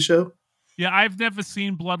listening to the show. Yeah, I've never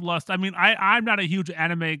seen Bloodlust. I mean, I'm not a huge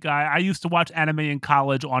anime guy. I used to watch anime in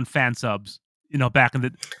college on fan subs, back in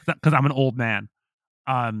because I'm an old man.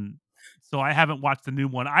 So I haven't watched the new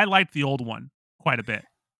one. I liked the old one quite a bit.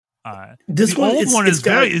 This the old one is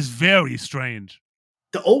very strange.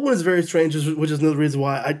 The old one is very strange, which is another reason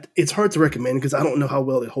why it's hard to recommend because I don't know how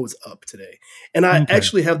well it holds up today. And I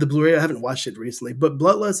actually have the Blu-ray. I haven't watched it recently, but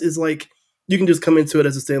Bloodlust is like you can just come into it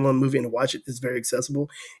as a standalone movie and watch it. It's very accessible.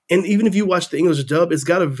 And even if you watch the English dub, it's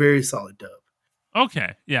got a very solid dub.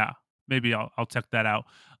 Okay, yeah, maybe I'll check that out.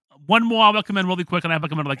 One more I'll recommend really quick, and I've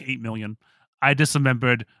recommended like 8 million. I just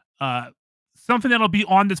remembered something that'll be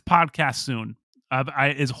on this podcast soon.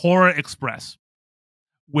 Is Horror Express,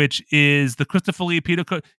 which is the Christopher Lee, Peter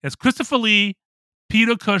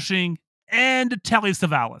Cushing, and Telly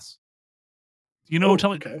Savalas. You know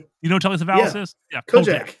Telly Savalas is? Yeah,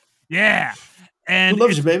 Kojak. Yeah, and who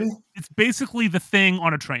loves you, baby? It's basically The Thing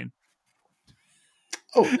on a train.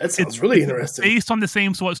 Oh, that sounds really interesting. Based on the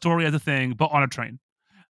same sort of story as The Thing, but on a train.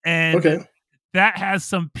 And that has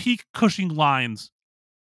some peak Cushing lines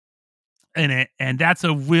in it, and that's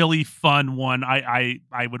a really fun one. I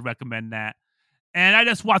would recommend that. And I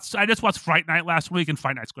just watched Fright Night last week, and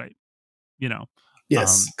Fright Night's great.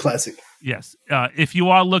 Yes, classic. Yes. If you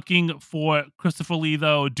are looking for Christopher Lee,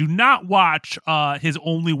 though, do not watch his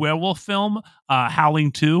only werewolf film,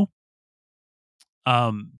 Howling 2,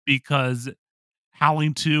 because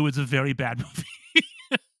Howling 2 is a very bad movie.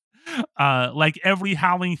 Like every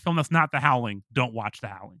Howling film that's not The Howling, don't watch The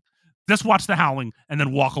Howling. Just watch The Howling and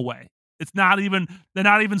then walk away. They're not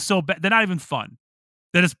even so bad. They're not even fun.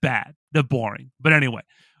 They're just bad. They're boring. But anyway,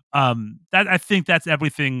 I think that's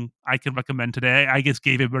everything I can recommend today. I just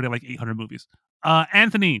gave everybody like 800 movies.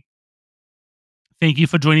 Anthony, thank you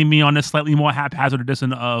for joining me on this slightly more haphazard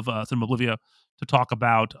edition of Cinema Oblivia to talk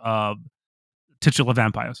about titular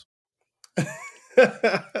vampires.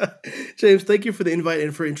 James, thank you for the invite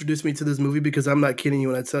and for introducing me to this movie because I'm not kidding you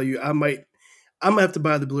when I tell you I might have to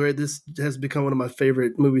buy the Blu-ray. This has become one of my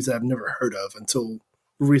favorite movies I've never heard of until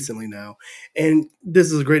recently now. And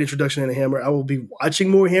this is a great introduction into Hammer. I will be watching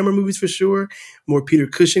more Hammer movies for sure, more Peter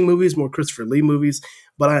Cushing movies, more Christopher Lee movies,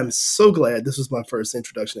 but I am so glad this was my first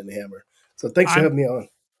introduction into Hammer. So thanks for having me on.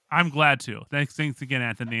 I'm glad to. Thanks again,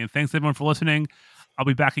 Anthony. And thanks everyone for listening. I'll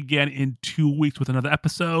be back again in 2 weeks with another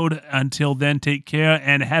episode. Until then, take care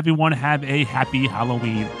and everyone have a happy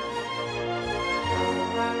Halloween.